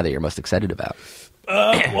working on now that you're most excited about?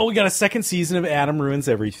 Well, we got a second season of Adam Ruins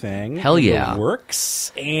Everything. Hell in the yeah.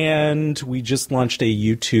 works. And we just launched a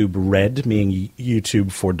YouTube Red, meaning YouTube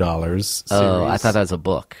 $4 series. Oh, I thought that was a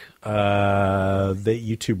book. That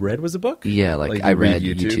YouTube Red was a book? Yeah, Like I you read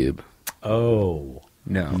read YouTube? YouTube. Oh.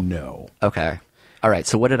 No. No. Okay. All right.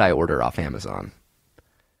 So what did I order off Amazon?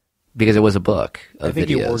 Because it was a book of I think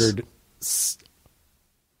videos. you ordered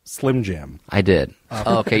Slim Jim. I did.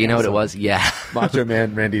 Oh, okay. You know what it was? Yeah. Macho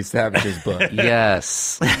Man Randy Savage's book.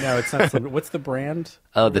 Yes. No, it's not Slim. What's the brand?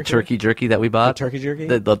 Oh, the turkey jerky that we bought. The turkey jerky?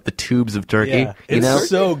 The tubes of turkey. Yeah. You It's know,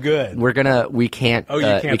 so good. we can't Oh, you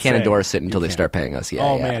can't we can't say. endorse it until You they can't. start paying us. Yeah.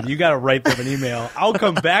 Oh, yeah. man. You got to write them an email. I'll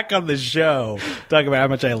come back on the show, talk about how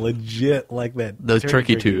much I legit like that. Those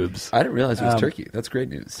turkey tubes. I didn't realize it was turkey. That's great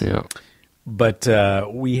news. Yeah. But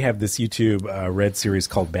we have this YouTube Red series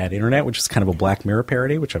called Bad Internet, which is kind of a Black Mirror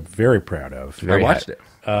parody, which I'm very proud of. I watched it.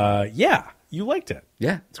 Yeah, you liked it.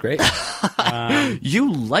 Yeah, it's great.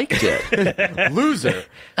 You liked it. Loser.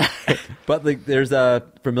 But there's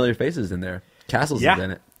familiar faces in there. Castles Yeah. is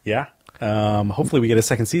in it. Yeah. Hopefully we get a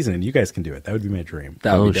second season and you guys can do it. That would be my dream.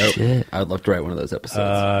 That would be Oh, dope. shit. I would love to write one of those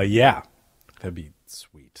episodes. Yeah. That'd be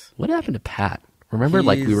sweet. What happened to Pat? Remember,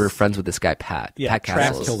 we He's- were friends with this guy, Pat. Yeah, Pat Trapp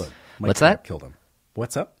Castles. killed him. Mike What's Trapp that? Killed him.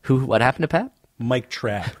 What's up? What happened to Pat? Mike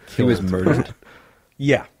Trapp. He was murdered.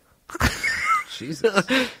 Yeah. Jesus.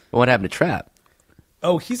 What happened to Trap?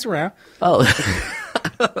 Oh, he's around. Oh.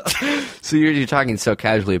 So you're talking so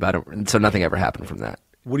casually about it, so nothing ever happened from that.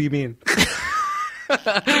 What do you mean?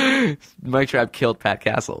 Mike Trapp killed Pat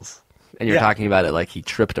Castles And you're talking about it like he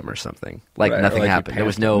tripped him or something. Like Right, nothing like he happened. There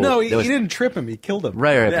was panicked. no... No, he there was, didn't trip him. He killed him.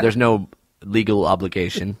 Right. Yeah. There's no legal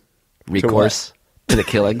obligation, recourse to the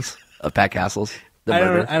killings of Pat Castles. The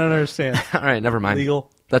murder. I don't understand. All right, never mind.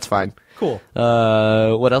 Legal. That's fine. Cool.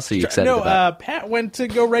 What else are you excited about? Pat went to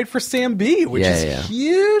go write for Sam B, which Yeah, is yeah.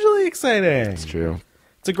 hugely exciting. It's true.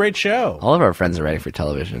 It's a great show. All of our friends are writing for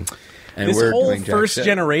television. And This we're whole doing jack first shit.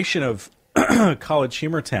 generation of college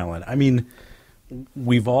humor talent. I mean,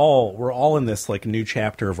 we're all in this like new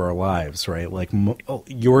chapter of our lives, right? Like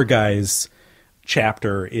your guys'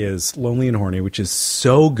 chapter is Lonely and Horny, which is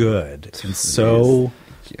so good and so.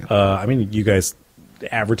 I mean, you guys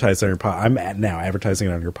advertise on your I'm now advertising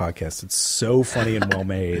it on your podcast. It's so funny and well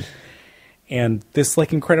made, and this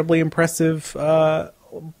like incredibly impressive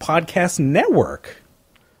podcast network.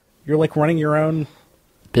 You're like running your own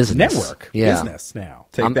Business. business now.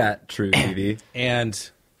 Take that, True TV. And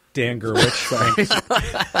Dan Gerwich,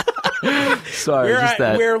 Sorry, just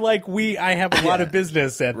that. I have a lot of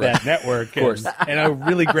business at that network, and a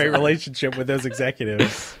really great relationship with those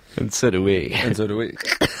executives. And so do we. And so do we.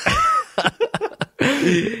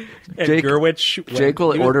 And Jake- Gerwich, Jake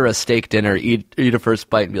will order a steak dinner, eat a first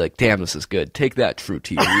bite, and be like, "Damn, this is good. Take that, True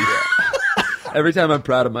TV." Every time I'm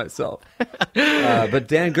proud of myself. But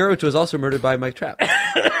Dan Gerwich was also murdered by Mike Trapp.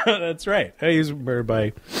 That's right. He was murdered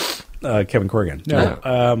by Kevin Corrigan.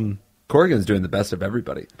 No, Corrigan's doing the best of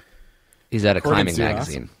everybody. He's at a Corrigan's climbing doing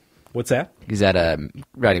magazine. awesome. What's that? He's at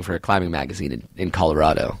writing for a climbing magazine in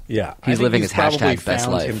Colorado. Yeah, I he's think living he's his hashtag probably best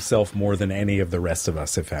found life. himself more than any of the rest of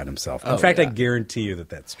us have found himself. In fact, I guarantee you that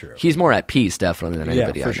that's true. He's more at peace, definitely, than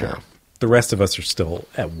anybody for I sure. know. The rest of us are still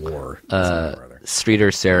at war. somehow or other. Streeter,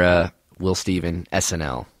 Sarah, Will Steven,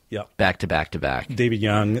 SNL. Yep. Back to back to back. David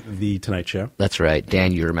Young, The Tonight Show. That's right.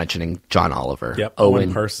 Dan, you were mentioning John Oliver. Yep.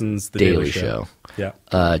 Owen Parsons, The Daily Show.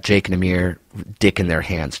 Yep. Jake and Amir, dick in their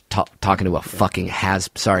hands, talking to a fucking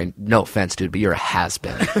sorry, no offense, dude, but you're a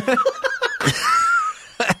has-been.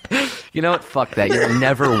 You know what? Fuck that. You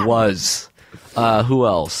never was. Who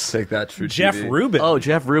else? Take that, True Jeff TV. Rubin. Oh,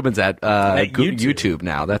 Jeff Rubin's at YouTube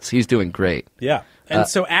now. He's doing great. Yeah. And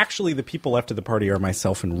so actually the people left at the party are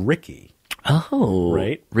myself and Ricky. Oh,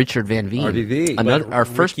 Right. Richard Van Veen. RDV. Our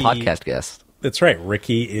first Ricky- podcast guest. That's right.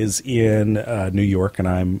 Ricky is in New York, and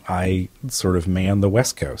I sort of man the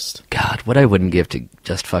West Coast. God, what I wouldn't give to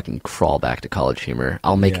just fucking crawl back to College Humor.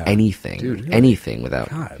 I'll make Yeah. anything. Dude, anything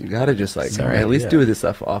without... God. You gotta just Sorry. at least Yeah. do this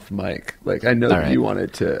stuff off mic. Like I know All that right. you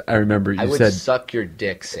wanted to. I remember you I would said suck your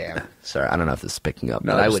dick, Sam. Sorry, I don't know if this is picking up,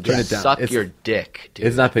 No, but I just would turn it down. suck It's- your dick, dude,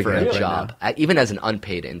 it's not picking for up a right job. Even as an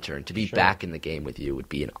unpaid intern, to be back in the game with you would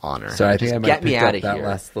be an honor. So I think Just I might get me pick out up of that here.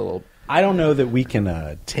 last little. I don't know that we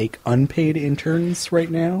can take unpaid interns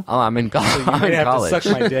right now. Oh, I'm in, You I'm might in have college. to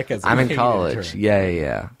suck my dick as a I'm in paid college. intern.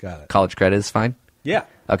 Yeah. Got it. College credit is fine? Yeah.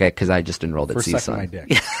 Okay, because I just enrolled at For sucking CSUN. my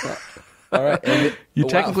dick. All right, and You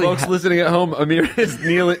technically folks listening at home, Amir is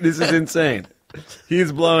kneeling. This is insane.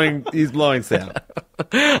 He's blowing Sam.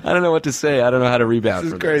 I don't know what to say. I don't know how to rebound. This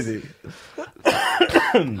is from crazy.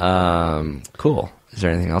 Cool. Is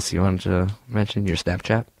there anything else you wanted to mention? Your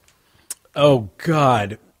Snapchat? Oh,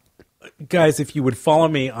 God. Guys, if you would follow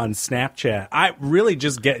me on Snapchat, I really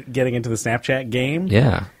just getting into the Snapchat game.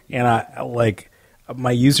 Yeah. And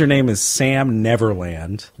my username is Sam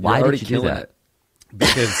Neverland. Why You're already did you do killing that? it.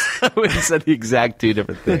 Because We said the exact two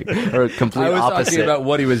different things, or complete I was opposite. talking about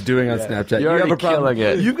what he was doing on Snapchat. You're already have a problem.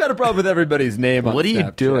 killing it. You've got a problem with everybody's name on What are you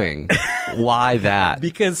Snapchat. doing? Why that?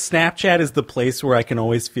 because Snapchat is the place where I can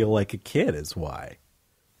always feel like a kid is why.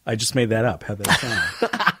 I just made that up. How'd that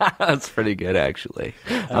sound? That's pretty good, actually.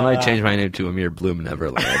 I might change my name to Amir Bloom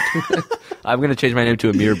Neverland. I'm going to change my name to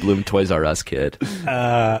Amir Bloom Toys R Us Kid.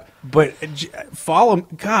 But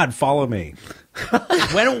follow me.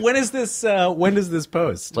 When is this? When does this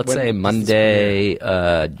post? Let's When say does this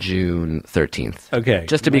Monday, June 13th. Okay.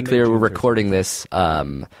 Just to be Monday, clear, June we're 13th. recording this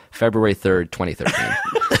February 3rd,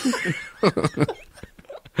 2013.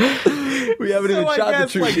 We haven't even So I shot the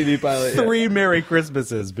guess, True TV pilot yet. 3 Merry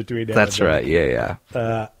Christmases between now That's and then. right.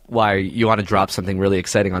 Yeah. Why? You want to drop something really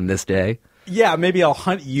exciting on this day? Yeah, maybe I'll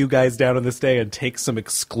hunt you guys down on this day and take some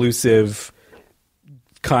exclusive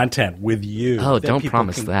content with you. Oh, that don't people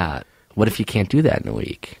promise can- that. What if you can't do that in a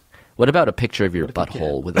week? What about a picture of your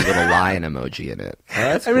butthole with a little lion emoji in it?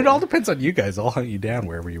 I mean, it all depends on you guys. I'll hunt you down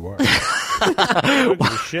wherever you are. I don't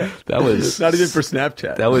give a shit. That was Not even for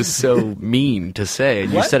Snapchat. that was so mean to say,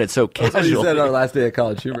 and you What? said it so That's what you casual. said our last day of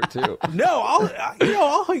College Humor too. No,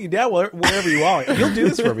 I'll hunt you down wherever you are. You'll do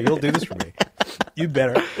this for me. You'll do this for me. You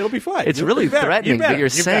better. It'll be fine. It's really threatening, but you're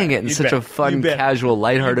saying it in such a fun, casual,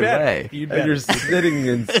 lighthearted way. You're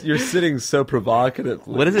sitting so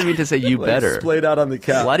provocatively. What does it mean to say you better? Splayed out on the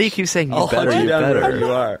couch. Why do you keep saying you better? You better.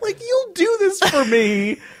 You are. Like, you'll do this for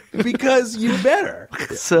me because you better.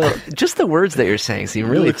 So, just the words that you're saying seem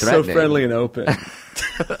really threatening. So friendly and open,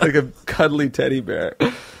 like a cuddly teddy bear.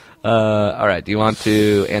 All right. Do you want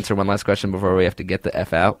to answer one last question before we have to get the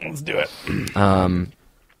F out? Let's do it.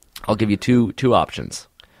 I'll give you two options.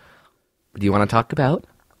 Do you want to talk about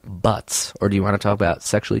butts, or do you want to talk about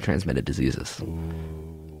sexually transmitted diseases?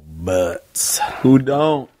 Butts. Who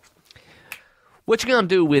don't? What you gonna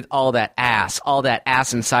do with all that ass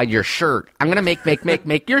inside your shirt? I'm gonna make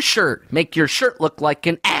your shirt look like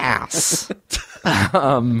an ass.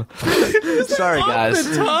 Sorry, guys.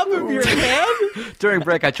 The top of your head? During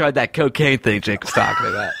break, I tried that cocaine thing Jake was talking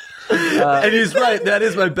about. And he's right. That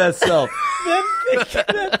is my best self.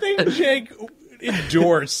 That thing Jake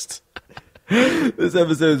endorsed. This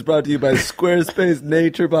episode is brought to you by Squarespace,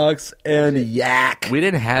 NatureBox, and Yak. We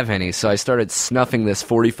didn't have any, so I started snuffing this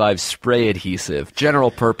 45 spray adhesive,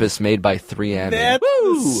 general purpose, made by 3M. That's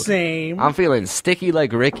the same. I'm feeling sticky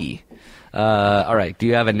like Ricky. All right, do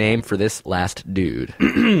you have a name for this last dude?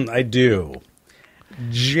 I do.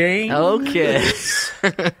 James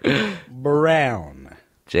Brown.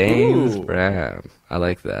 James Brown. I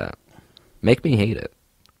like that. Make me hate it.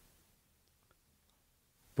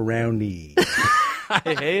 Brownie.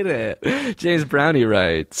 I hate it. James Brownie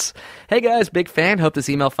writes, "Hey guys, big fan. Hope this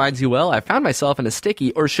email finds you well. I found myself in a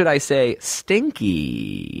sticky, or should I say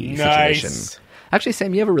stinky situation." Actually,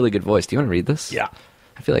 Sam, you have a really good voice. Do you want to read this? Yeah.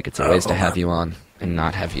 I feel like it's a waste to have you on and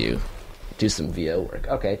not have you do some VO work.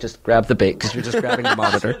 Okay, just grab the bait, because you're just grabbing the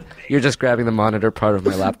monitor. You're just grabbing the monitor part of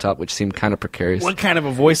my laptop, which seemed kind of precarious. What kind of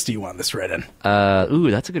a voice do you want this read in? Ooh,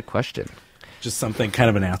 that's a good question. Just something kind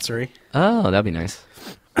of announcery. Oh, that'd be nice.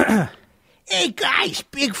 Hey guys,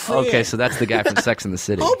 big fan. Okay, so that's the guy from Sex and the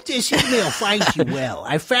City. Hope this email finds you well.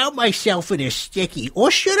 I found myself in a sticky,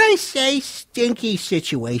 or should I say stinky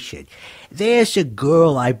situation. There's a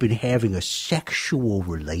girl I've been having a sexual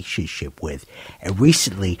relationship with, and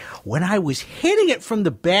recently, when I was hitting it from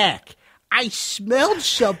the back, I smelled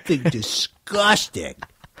something disgusting.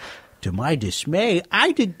 To my dismay,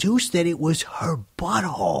 I deduced that it was her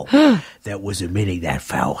butthole that was emitting that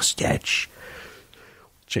foul stench.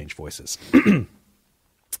 Change voices.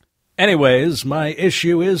 Anyways, my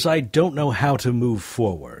issue is I don't know how to move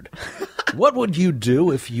forward. What would you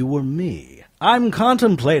do if you were me? I'm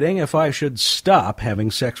contemplating if I should stop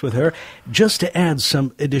having sex with her. Just to add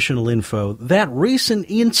some additional info, that recent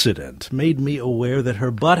incident made me aware that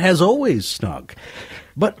her butt has always stunk.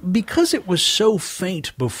 But because it was so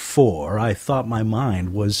faint before, I thought my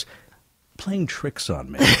mind was playing tricks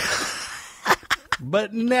on me.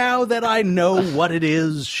 But now that I know what it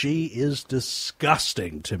is, she is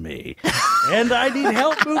disgusting to me. And I need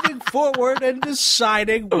help moving forward and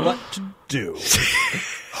deciding what to do.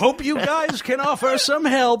 Hope you guys can offer some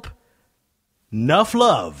help. Enough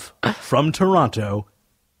love from Toronto.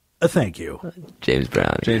 Thank you. James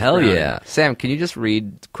Brown. Hell yeah. Sam, can you just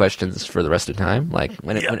read questions for the rest of the time? Like,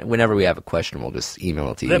 whenever we have a question, we'll just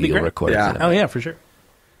email it to you. That'd be You'll great. record Yeah. it. Oh, yeah, for sure.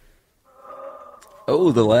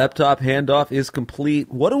 Oh, the laptop handoff is complete.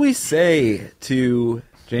 What do we say to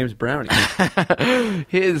James Brownie?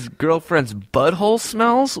 His girlfriend's butthole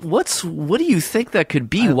smells? What do you think that could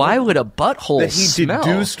be? Why would a butthole That he smell?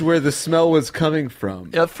 deduced where the smell was coming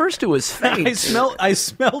from. At first it was faint. I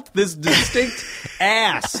smelled this distinct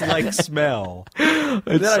ass-like smell. Then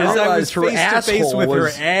I As I was realized her face to face asshole with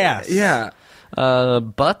was, her ass. Yeah.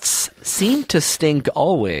 Butts seem to stink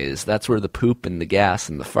always. That's where the poop and the gas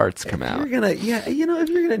and the farts come out. If you're gonna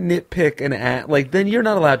nitpick an ass, like, then you're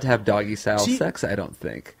not allowed to have doggy style sex, I don't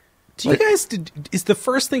think. Do you guys, is the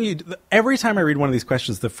first thing every time I read one of these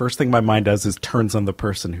questions, the first thing my mind does is turns on the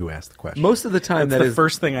person who asked the question. Most of the time, That's the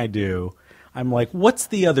first thing I do. I'm like, what's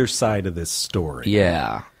the other side of this story?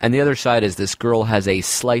 Yeah. And the other side is this girl has a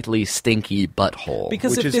slightly stinky butthole.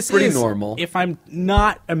 Because which if is this pretty normal. If I'm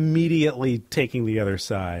not immediately taking the other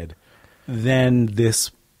side, then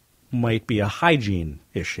this might be a hygiene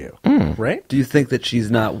issue, right? Do you think that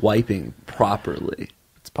she's not wiping properly?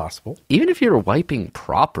 It's possible. Even if you're wiping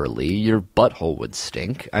properly, your butthole would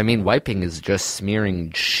stink. I mean, wiping is just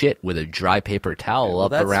smearing shit with a dry paper towel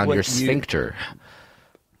up that's around what your sphincter.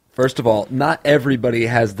 First of all, not everybody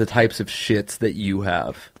has the types of shits that you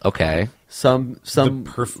have. Okay. Some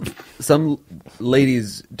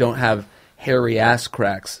ladies don't have hairy ass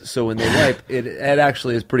cracks, so when they wipe, it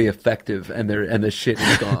actually is pretty effective, and the shit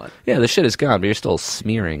is gone. Yeah, the shit is gone, but you're still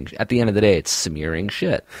smearing. At the end of the day, it's smearing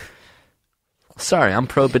shit. Sorry, I'm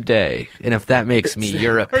pro bidet, and if that makes me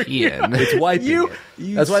European, It's wiping.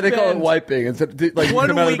 That's why they call it wiping. Instead, like you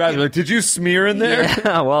come out of the bathroom, like, did you smear in there?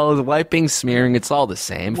 Yeah, well, wiping, smearing, it's all the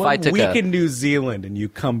same. One week in New Zealand, and you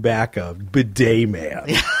come back a bidet man.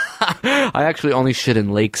 I actually only shit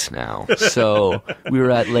in lakes now. So we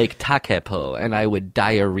were at Lake Takepo, and I would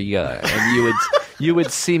diarrhea, and you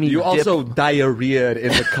would see me. You also diarrheaed in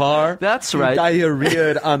the car. That's right. You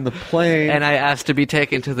diarrheaed on the plane. And I asked to be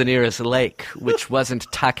taken to the nearest lake, which wasn't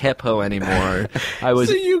Takepo anymore.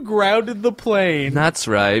 So you grounded the plane. That's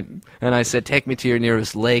right. And I said, take me to your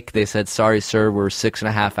nearest lake. They said, sorry, sir, we're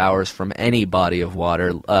 6.5 hours from any body of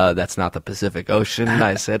water. That's not the Pacific Ocean. And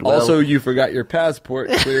I said, well... Also, you forgot your passport,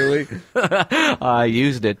 clearly. I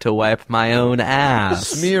used it to wipe my own ass.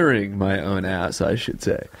 Smearing my own ass, I should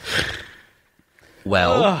say.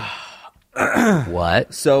 Well,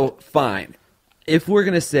 what? So, fine. If we're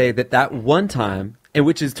going to say that one time, and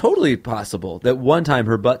which is totally possible, that one time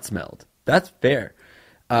her butt smelled, that's fair.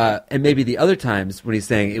 And maybe the other times when he's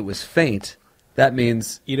saying it was faint, that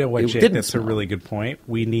means you know what, Jake, that's a really good point.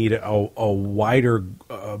 We need a wider,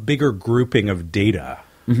 bigger grouping of data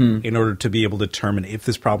in order to be able to determine if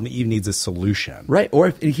this problem even needs a solution. Right, or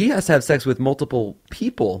if he has to have sex with multiple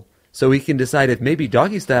people so he can decide if maybe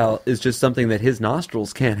doggy style is just something that his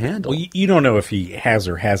nostrils can't handle. Well, you don't know if he has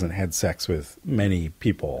or hasn't had sex with many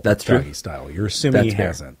people. That's doggy true. Style. You're assuming he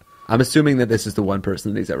hasn't. I'm assuming that this is the one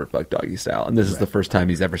person that he's ever fucked doggy style, and this is the first time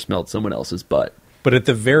he's ever smelled someone else's butt. But at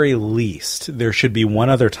the very least, there should be one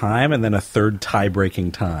other time and then a third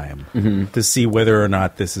tie-breaking time to see whether or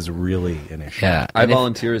not this is really an issue. Yeah, I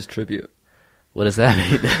volunteer as tribute. What does that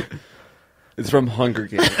mean? It's from Hunger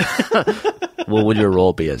Games. What would your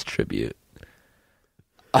role be as tribute?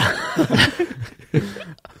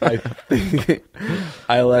 I think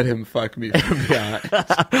I let him fuck me from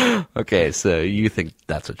behind. Okay, so you think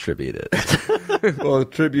that's what tribute is? Well,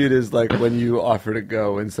 tribute is like when you offer to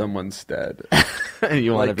go in someone's stead.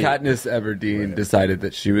 You want to be Katniss Everdeen decided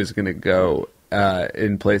that she was going to go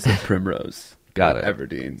in place of Primrose. Got it.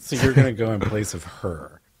 Everdeen. So you're going to go in place of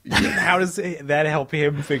her. How does that help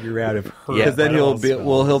him figure out if her? Because then he'll be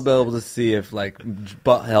able to see if like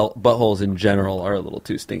buttholes in general are a little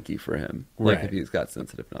too stinky for him. Like Right. if he's got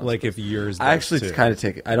sensitive nostrils. Like if yours. I actually kind of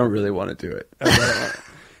take it. I don't really want to do it.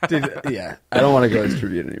 I don't want to go as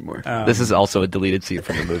tribute anymore. This is also a deleted scene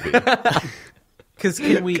from the movie. Because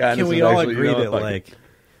can we all agree that like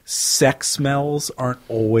sex smells aren't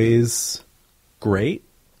always great?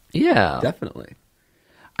 Yeah, Definitely.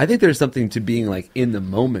 I think there's something to being like in the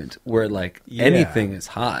moment where like anything is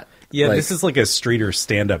hot. Yeah, like, this is like a Streeter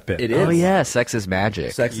stand-up bit. It is. Oh yeah, sex is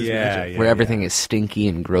magic. Sex is magic. Where everything is stinky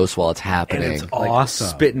and gross while it's happening. And it's Like, awesome.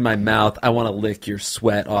 spit in my mouth. I want to lick your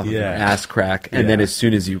sweat off of your ass crack. And then as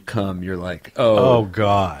soon as you come, you're like, Oh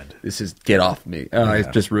God. this is get off me. I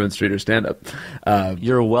just ruined Streeter stand-up.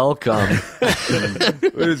 You're welcome.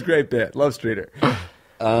 It was a great bit. Love Streeter.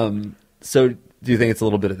 So do you think it's a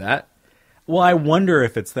little bit of that? Well, I wonder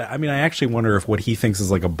if it's that. I mean, I actually wonder if what he thinks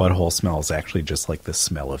is like a butthole smell is actually just like the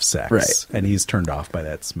smell of sex, Right. and he's turned off by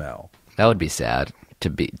that smell. That would be sad to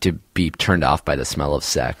be turned off by the smell of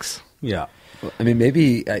sex. Yeah. I mean,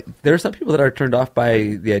 maybe there are some people that are turned off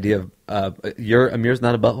by the idea of Amir's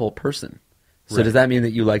not a butthole person. So does that mean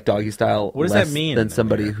that you like doggy style What does less that mean, than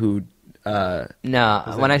somebody Amir? who... No,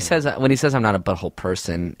 when he says I'm not a butthole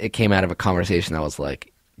person, it came out of a conversation that was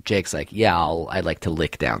like, Jake's like, yeah, I'd like to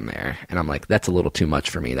lick down there. And I'm like, that's a little too much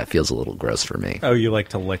for me. That feels a little gross for me. Oh, you like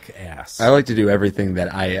to lick ass. I like to do everything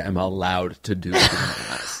that I am allowed to do to my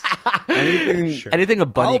ass. Anything a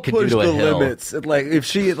bunny I'll could do push to a the hill. limits. Like if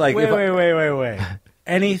she like Wait.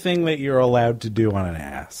 Anything that you're allowed to do on an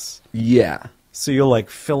ass. Yeah. So you'll like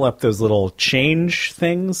fill up those little change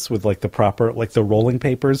things with like the proper, like the rolling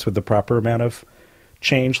papers with the proper amount of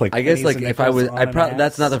change. Like I guess pennies like and if I nickels was on an ass?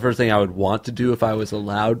 that's not the first thing I would want to do if I was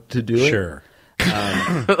allowed to do it. Sure.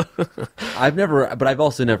 I've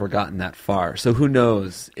also never gotten that far. So who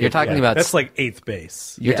knows? You're talking Yeah, about that's like eighth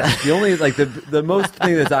base. The only like the most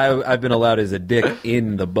thing that I've been allowed is a dick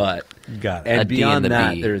in the butt. Got it. And A D beyond and the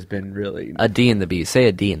that, B. there's been really a D and the B. Say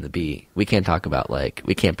a D and the B. We can't talk about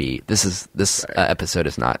we can't be. This episode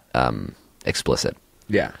is not explicit.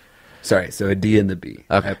 yeah. Sorry, so a D and the B.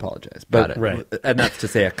 Okay. I apologize, Got but it. Right. and that's to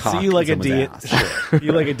say a cock. So you like a in D? someone's ass. Sure.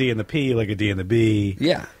 You like a D in the P. You like a D in the B.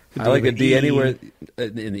 Yeah, A I D like a with D E. anywhere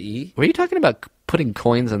in the E. Were you talking about putting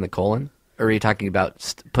coins in the colon? Or are you talking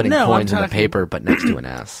about putting No, I'm coins in the talking- paper but next to an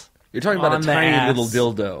ass? You're talking about a tiny little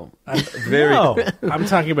dildo. I'm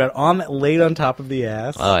talking about laid on top of the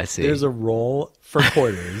ass. Oh, I see. There's a roll for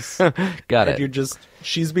quarters. Got and it.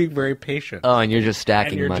 She's being very patient. Oh, and you're just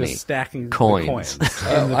stacking and you're money. just stacking coins.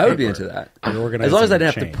 The I would be into that. As long as I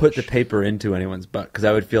didn't have change. to put the paper into anyone's butt, because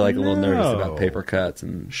I would feel like a little nervous about paper cuts.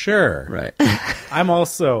 And Sure. Right. I'm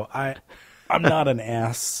not an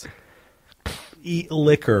ass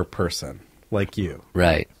liquor person like you.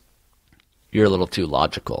 Right. You're a little too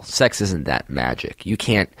logical. Sex isn't that magic. You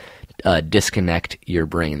can't disconnect your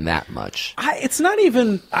brain that much. It's not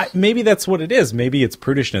even... maybe that's what it is. Maybe it's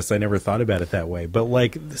prudishness. I never thought about it that way. But,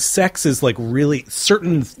 like, sex is, like, really...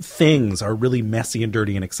 Certain things are really messy and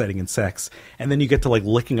dirty and exciting in sex. And then you get to, like,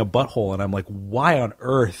 licking a butthole, and I'm like, why on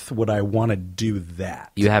earth would I want to do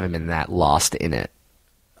that? You haven't been that lost in it.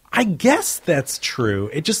 I guess that's true.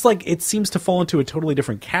 It just, like, it seems to fall into a totally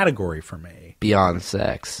different category for me. Beyond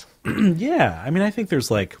sex. Yeah. I mean, I think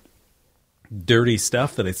there's, like, dirty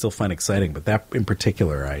stuff that I still find exciting, but that in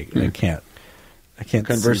particular, I can't.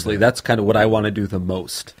 Conversely, that's kind of what I want to do the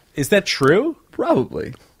most. Is that true?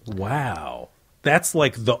 Probably. Wow. That's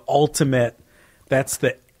like the ultimate. That's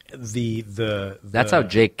the That's how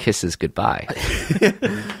Jake kisses goodbye.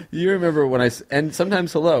 You remember and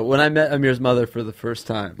sometimes hello, when I met Amir's mother for the first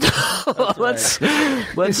time. Let's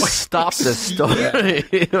stop this story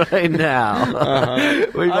right now.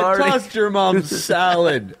 I tossed your mom's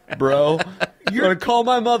salad, bro. You're going to call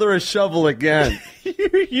my mother a shovel again.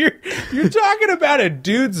 You're talking about a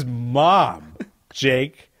dude's mom,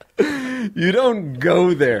 Jake. You don't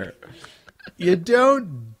go there. You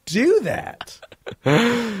don't do that.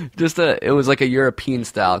 It was like a European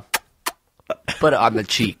style, but on the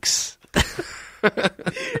cheeks.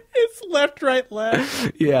 It's left, right,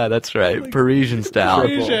 left. Yeah, that's right. Like, Parisian style.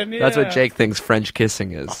 Parisian, yeah. That's what Jake thinks French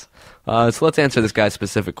kissing is. So let's answer this guy's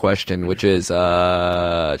specific question, which is,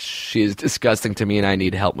 she is disgusting to me and I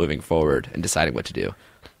need help moving forward and deciding what to do.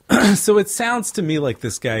 So it sounds to me like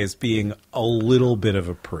this guy is being a little bit of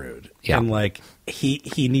a prude. Yeah. And like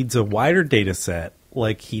he needs a wider data set.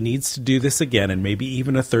 Like, he needs to do this again and maybe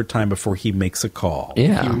even a third time before he makes a call.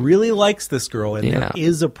 Yeah. He really likes this girl, and there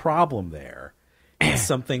is a problem there. It's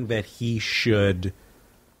something that he should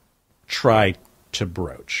try to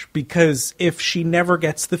broach. Because if she never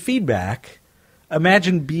gets the feedback,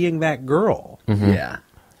 imagine being that girl. Mm-hmm. Yeah.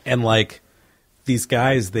 And, like, these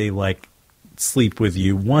guys, they, like, sleep with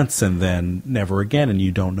you once and then never again, and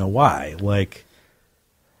you don't know why. Like...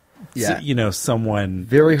 Yeah. You know, someone...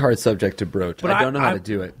 Very hard subject to broach. But I don't know how to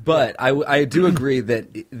do it. But I do agree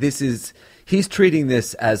that this is... He's treating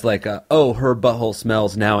this as like her butthole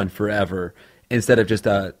smells now and forever, instead of just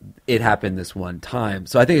it happened this one time.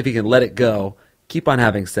 So I think if he can let it go, keep on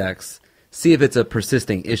having sex, see if it's a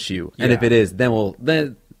persisting issue, and if it is, then we'll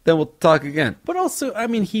talk again. But also, I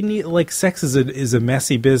mean, sex is a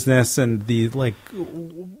messy business, and the, like,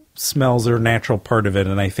 smells are a natural part of it,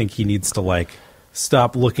 and I think he needs to, like...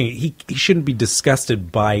 Stop looking. He shouldn't be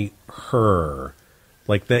disgusted by her,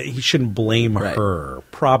 like that. He shouldn't blame her.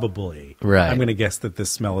 Probably, right? I'm going to guess that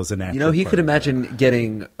this smell is a natural. You know, he could imagine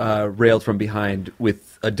getting railed from behind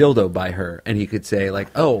with a dildo by her, and he could say like,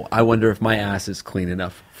 "Oh, I wonder if my ass is clean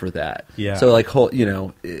enough for that." Yeah. So like, walk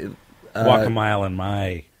a mile in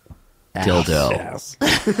my dildo. Ass.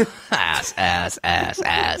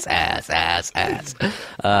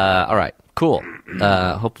 All right. Cool.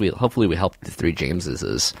 Hopefully we helped the three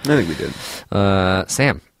Jameses. I think we did.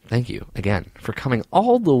 Sam, thank you again for coming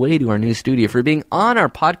all the way to our new studio, for being on our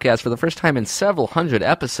podcast for the first time in several hundred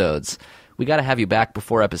episodes. We got to have you back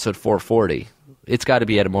before episode 440. It's got to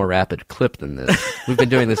be at a more rapid clip than this. We've been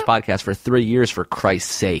doing this podcast for 3 years, for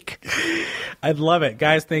Christ's sake. I'd love it.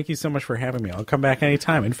 Guys, thank you so much for having me. I'll come back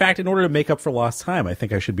anytime. In fact, in order to make up for lost time, I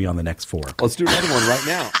think I should be on the next 4. Let's do another one right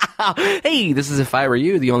now. Hey, this is If I Were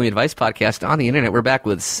You, the only advice podcast on the internet. We're back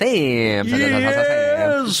with Sam.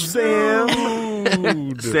 Yes,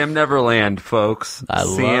 Sam. Sam Neverland, folks. I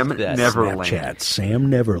Sam love that. Neverland. Snapchat, Sam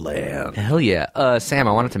Neverland. Hell yeah. Sam,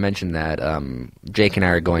 I wanted to mention that Jake and I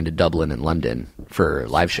are going to Dublin and London for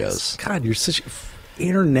live shows. God, you're such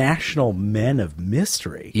international men of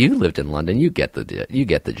mystery. You lived in London. You get the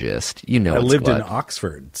gist. You know, I lived in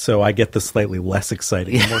Oxford, so I get the slightly less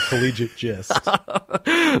exciting, more collegiate gist.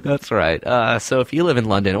 That's right. So if you live in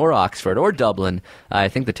London or Oxford or Dublin, I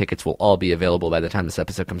think the tickets will all be available by the time this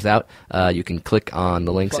episode comes out. You can click on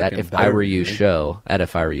the links at If I Were You Show at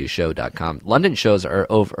ifiwereyoushow.com. London shows are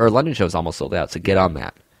over, or London shows almost sold out, so get on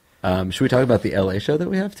that. Should we talk about the LA show that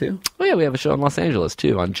we have too? Oh yeah, we have a show in Los Angeles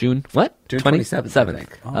too on June 27th. I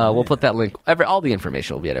think. We'll put that link. All the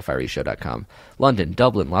information will be at ifiwereyoushow.com. London,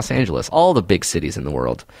 Dublin, Los Angeles, all the big cities in the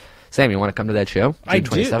world. Sam, you want to come to that show? I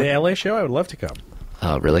do. The LA show, I would love to come.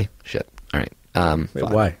 Oh, really? Shit. All right. Wait,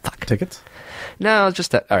 why? Fuck. Tickets? No, it's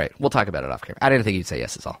just that. All right. We'll talk about it off camera. I didn't think you'd say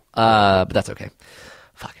yes is all. But that's okay.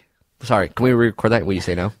 Fuck. Sorry. Can we record that? Will you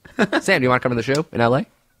say no? Sam, do you want to come to the show in LA?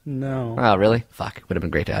 No. Oh, really? Fuck. Would have been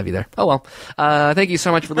great to have you there. Oh, well. Thank you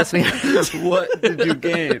so much for listening. What did you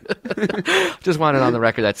gain? Just wanted on the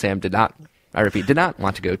record that Sam did not, I repeat, did not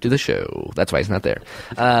want to go to the show. That's why he's not there.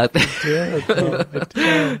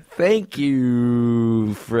 Thank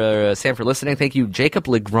you, Sam, for listening. Thank you, Jacob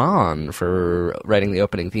Legrand, for writing the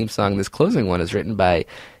opening theme song. This closing one is written by,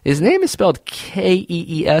 his name is spelled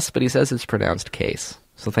Kees, but he says it's pronounced Case.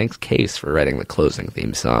 So thanks, Case, for writing the closing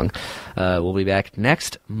theme song. We'll be back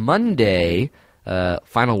next Monday.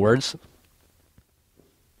 Final words?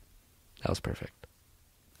 That was perfect.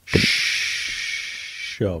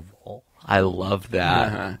 Shovel. I love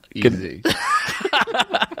that. Easy.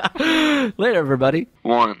 Later, everybody.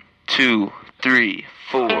 1, 2, 3,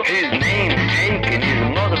 4. His name's Jake and he's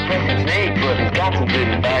a motherfucking snake, but he's got some good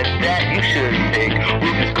advice that you should take.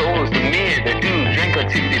 Rufus goes to Mir, the dude drink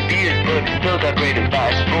artistic beers, but he still got great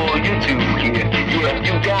advice for you to hear. Yeah, if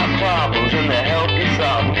you got problems and they'll help you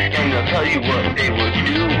solve them, and they'll tell you what they would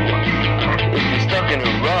do. If you're stuck in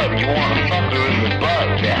a rut, you want a fucker in the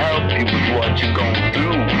butt to help you with what you're going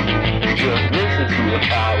through. Just listen to it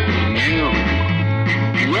if I were you.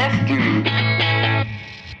 Yes, dude.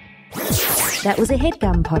 That was a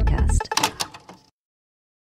HeadGum podcast.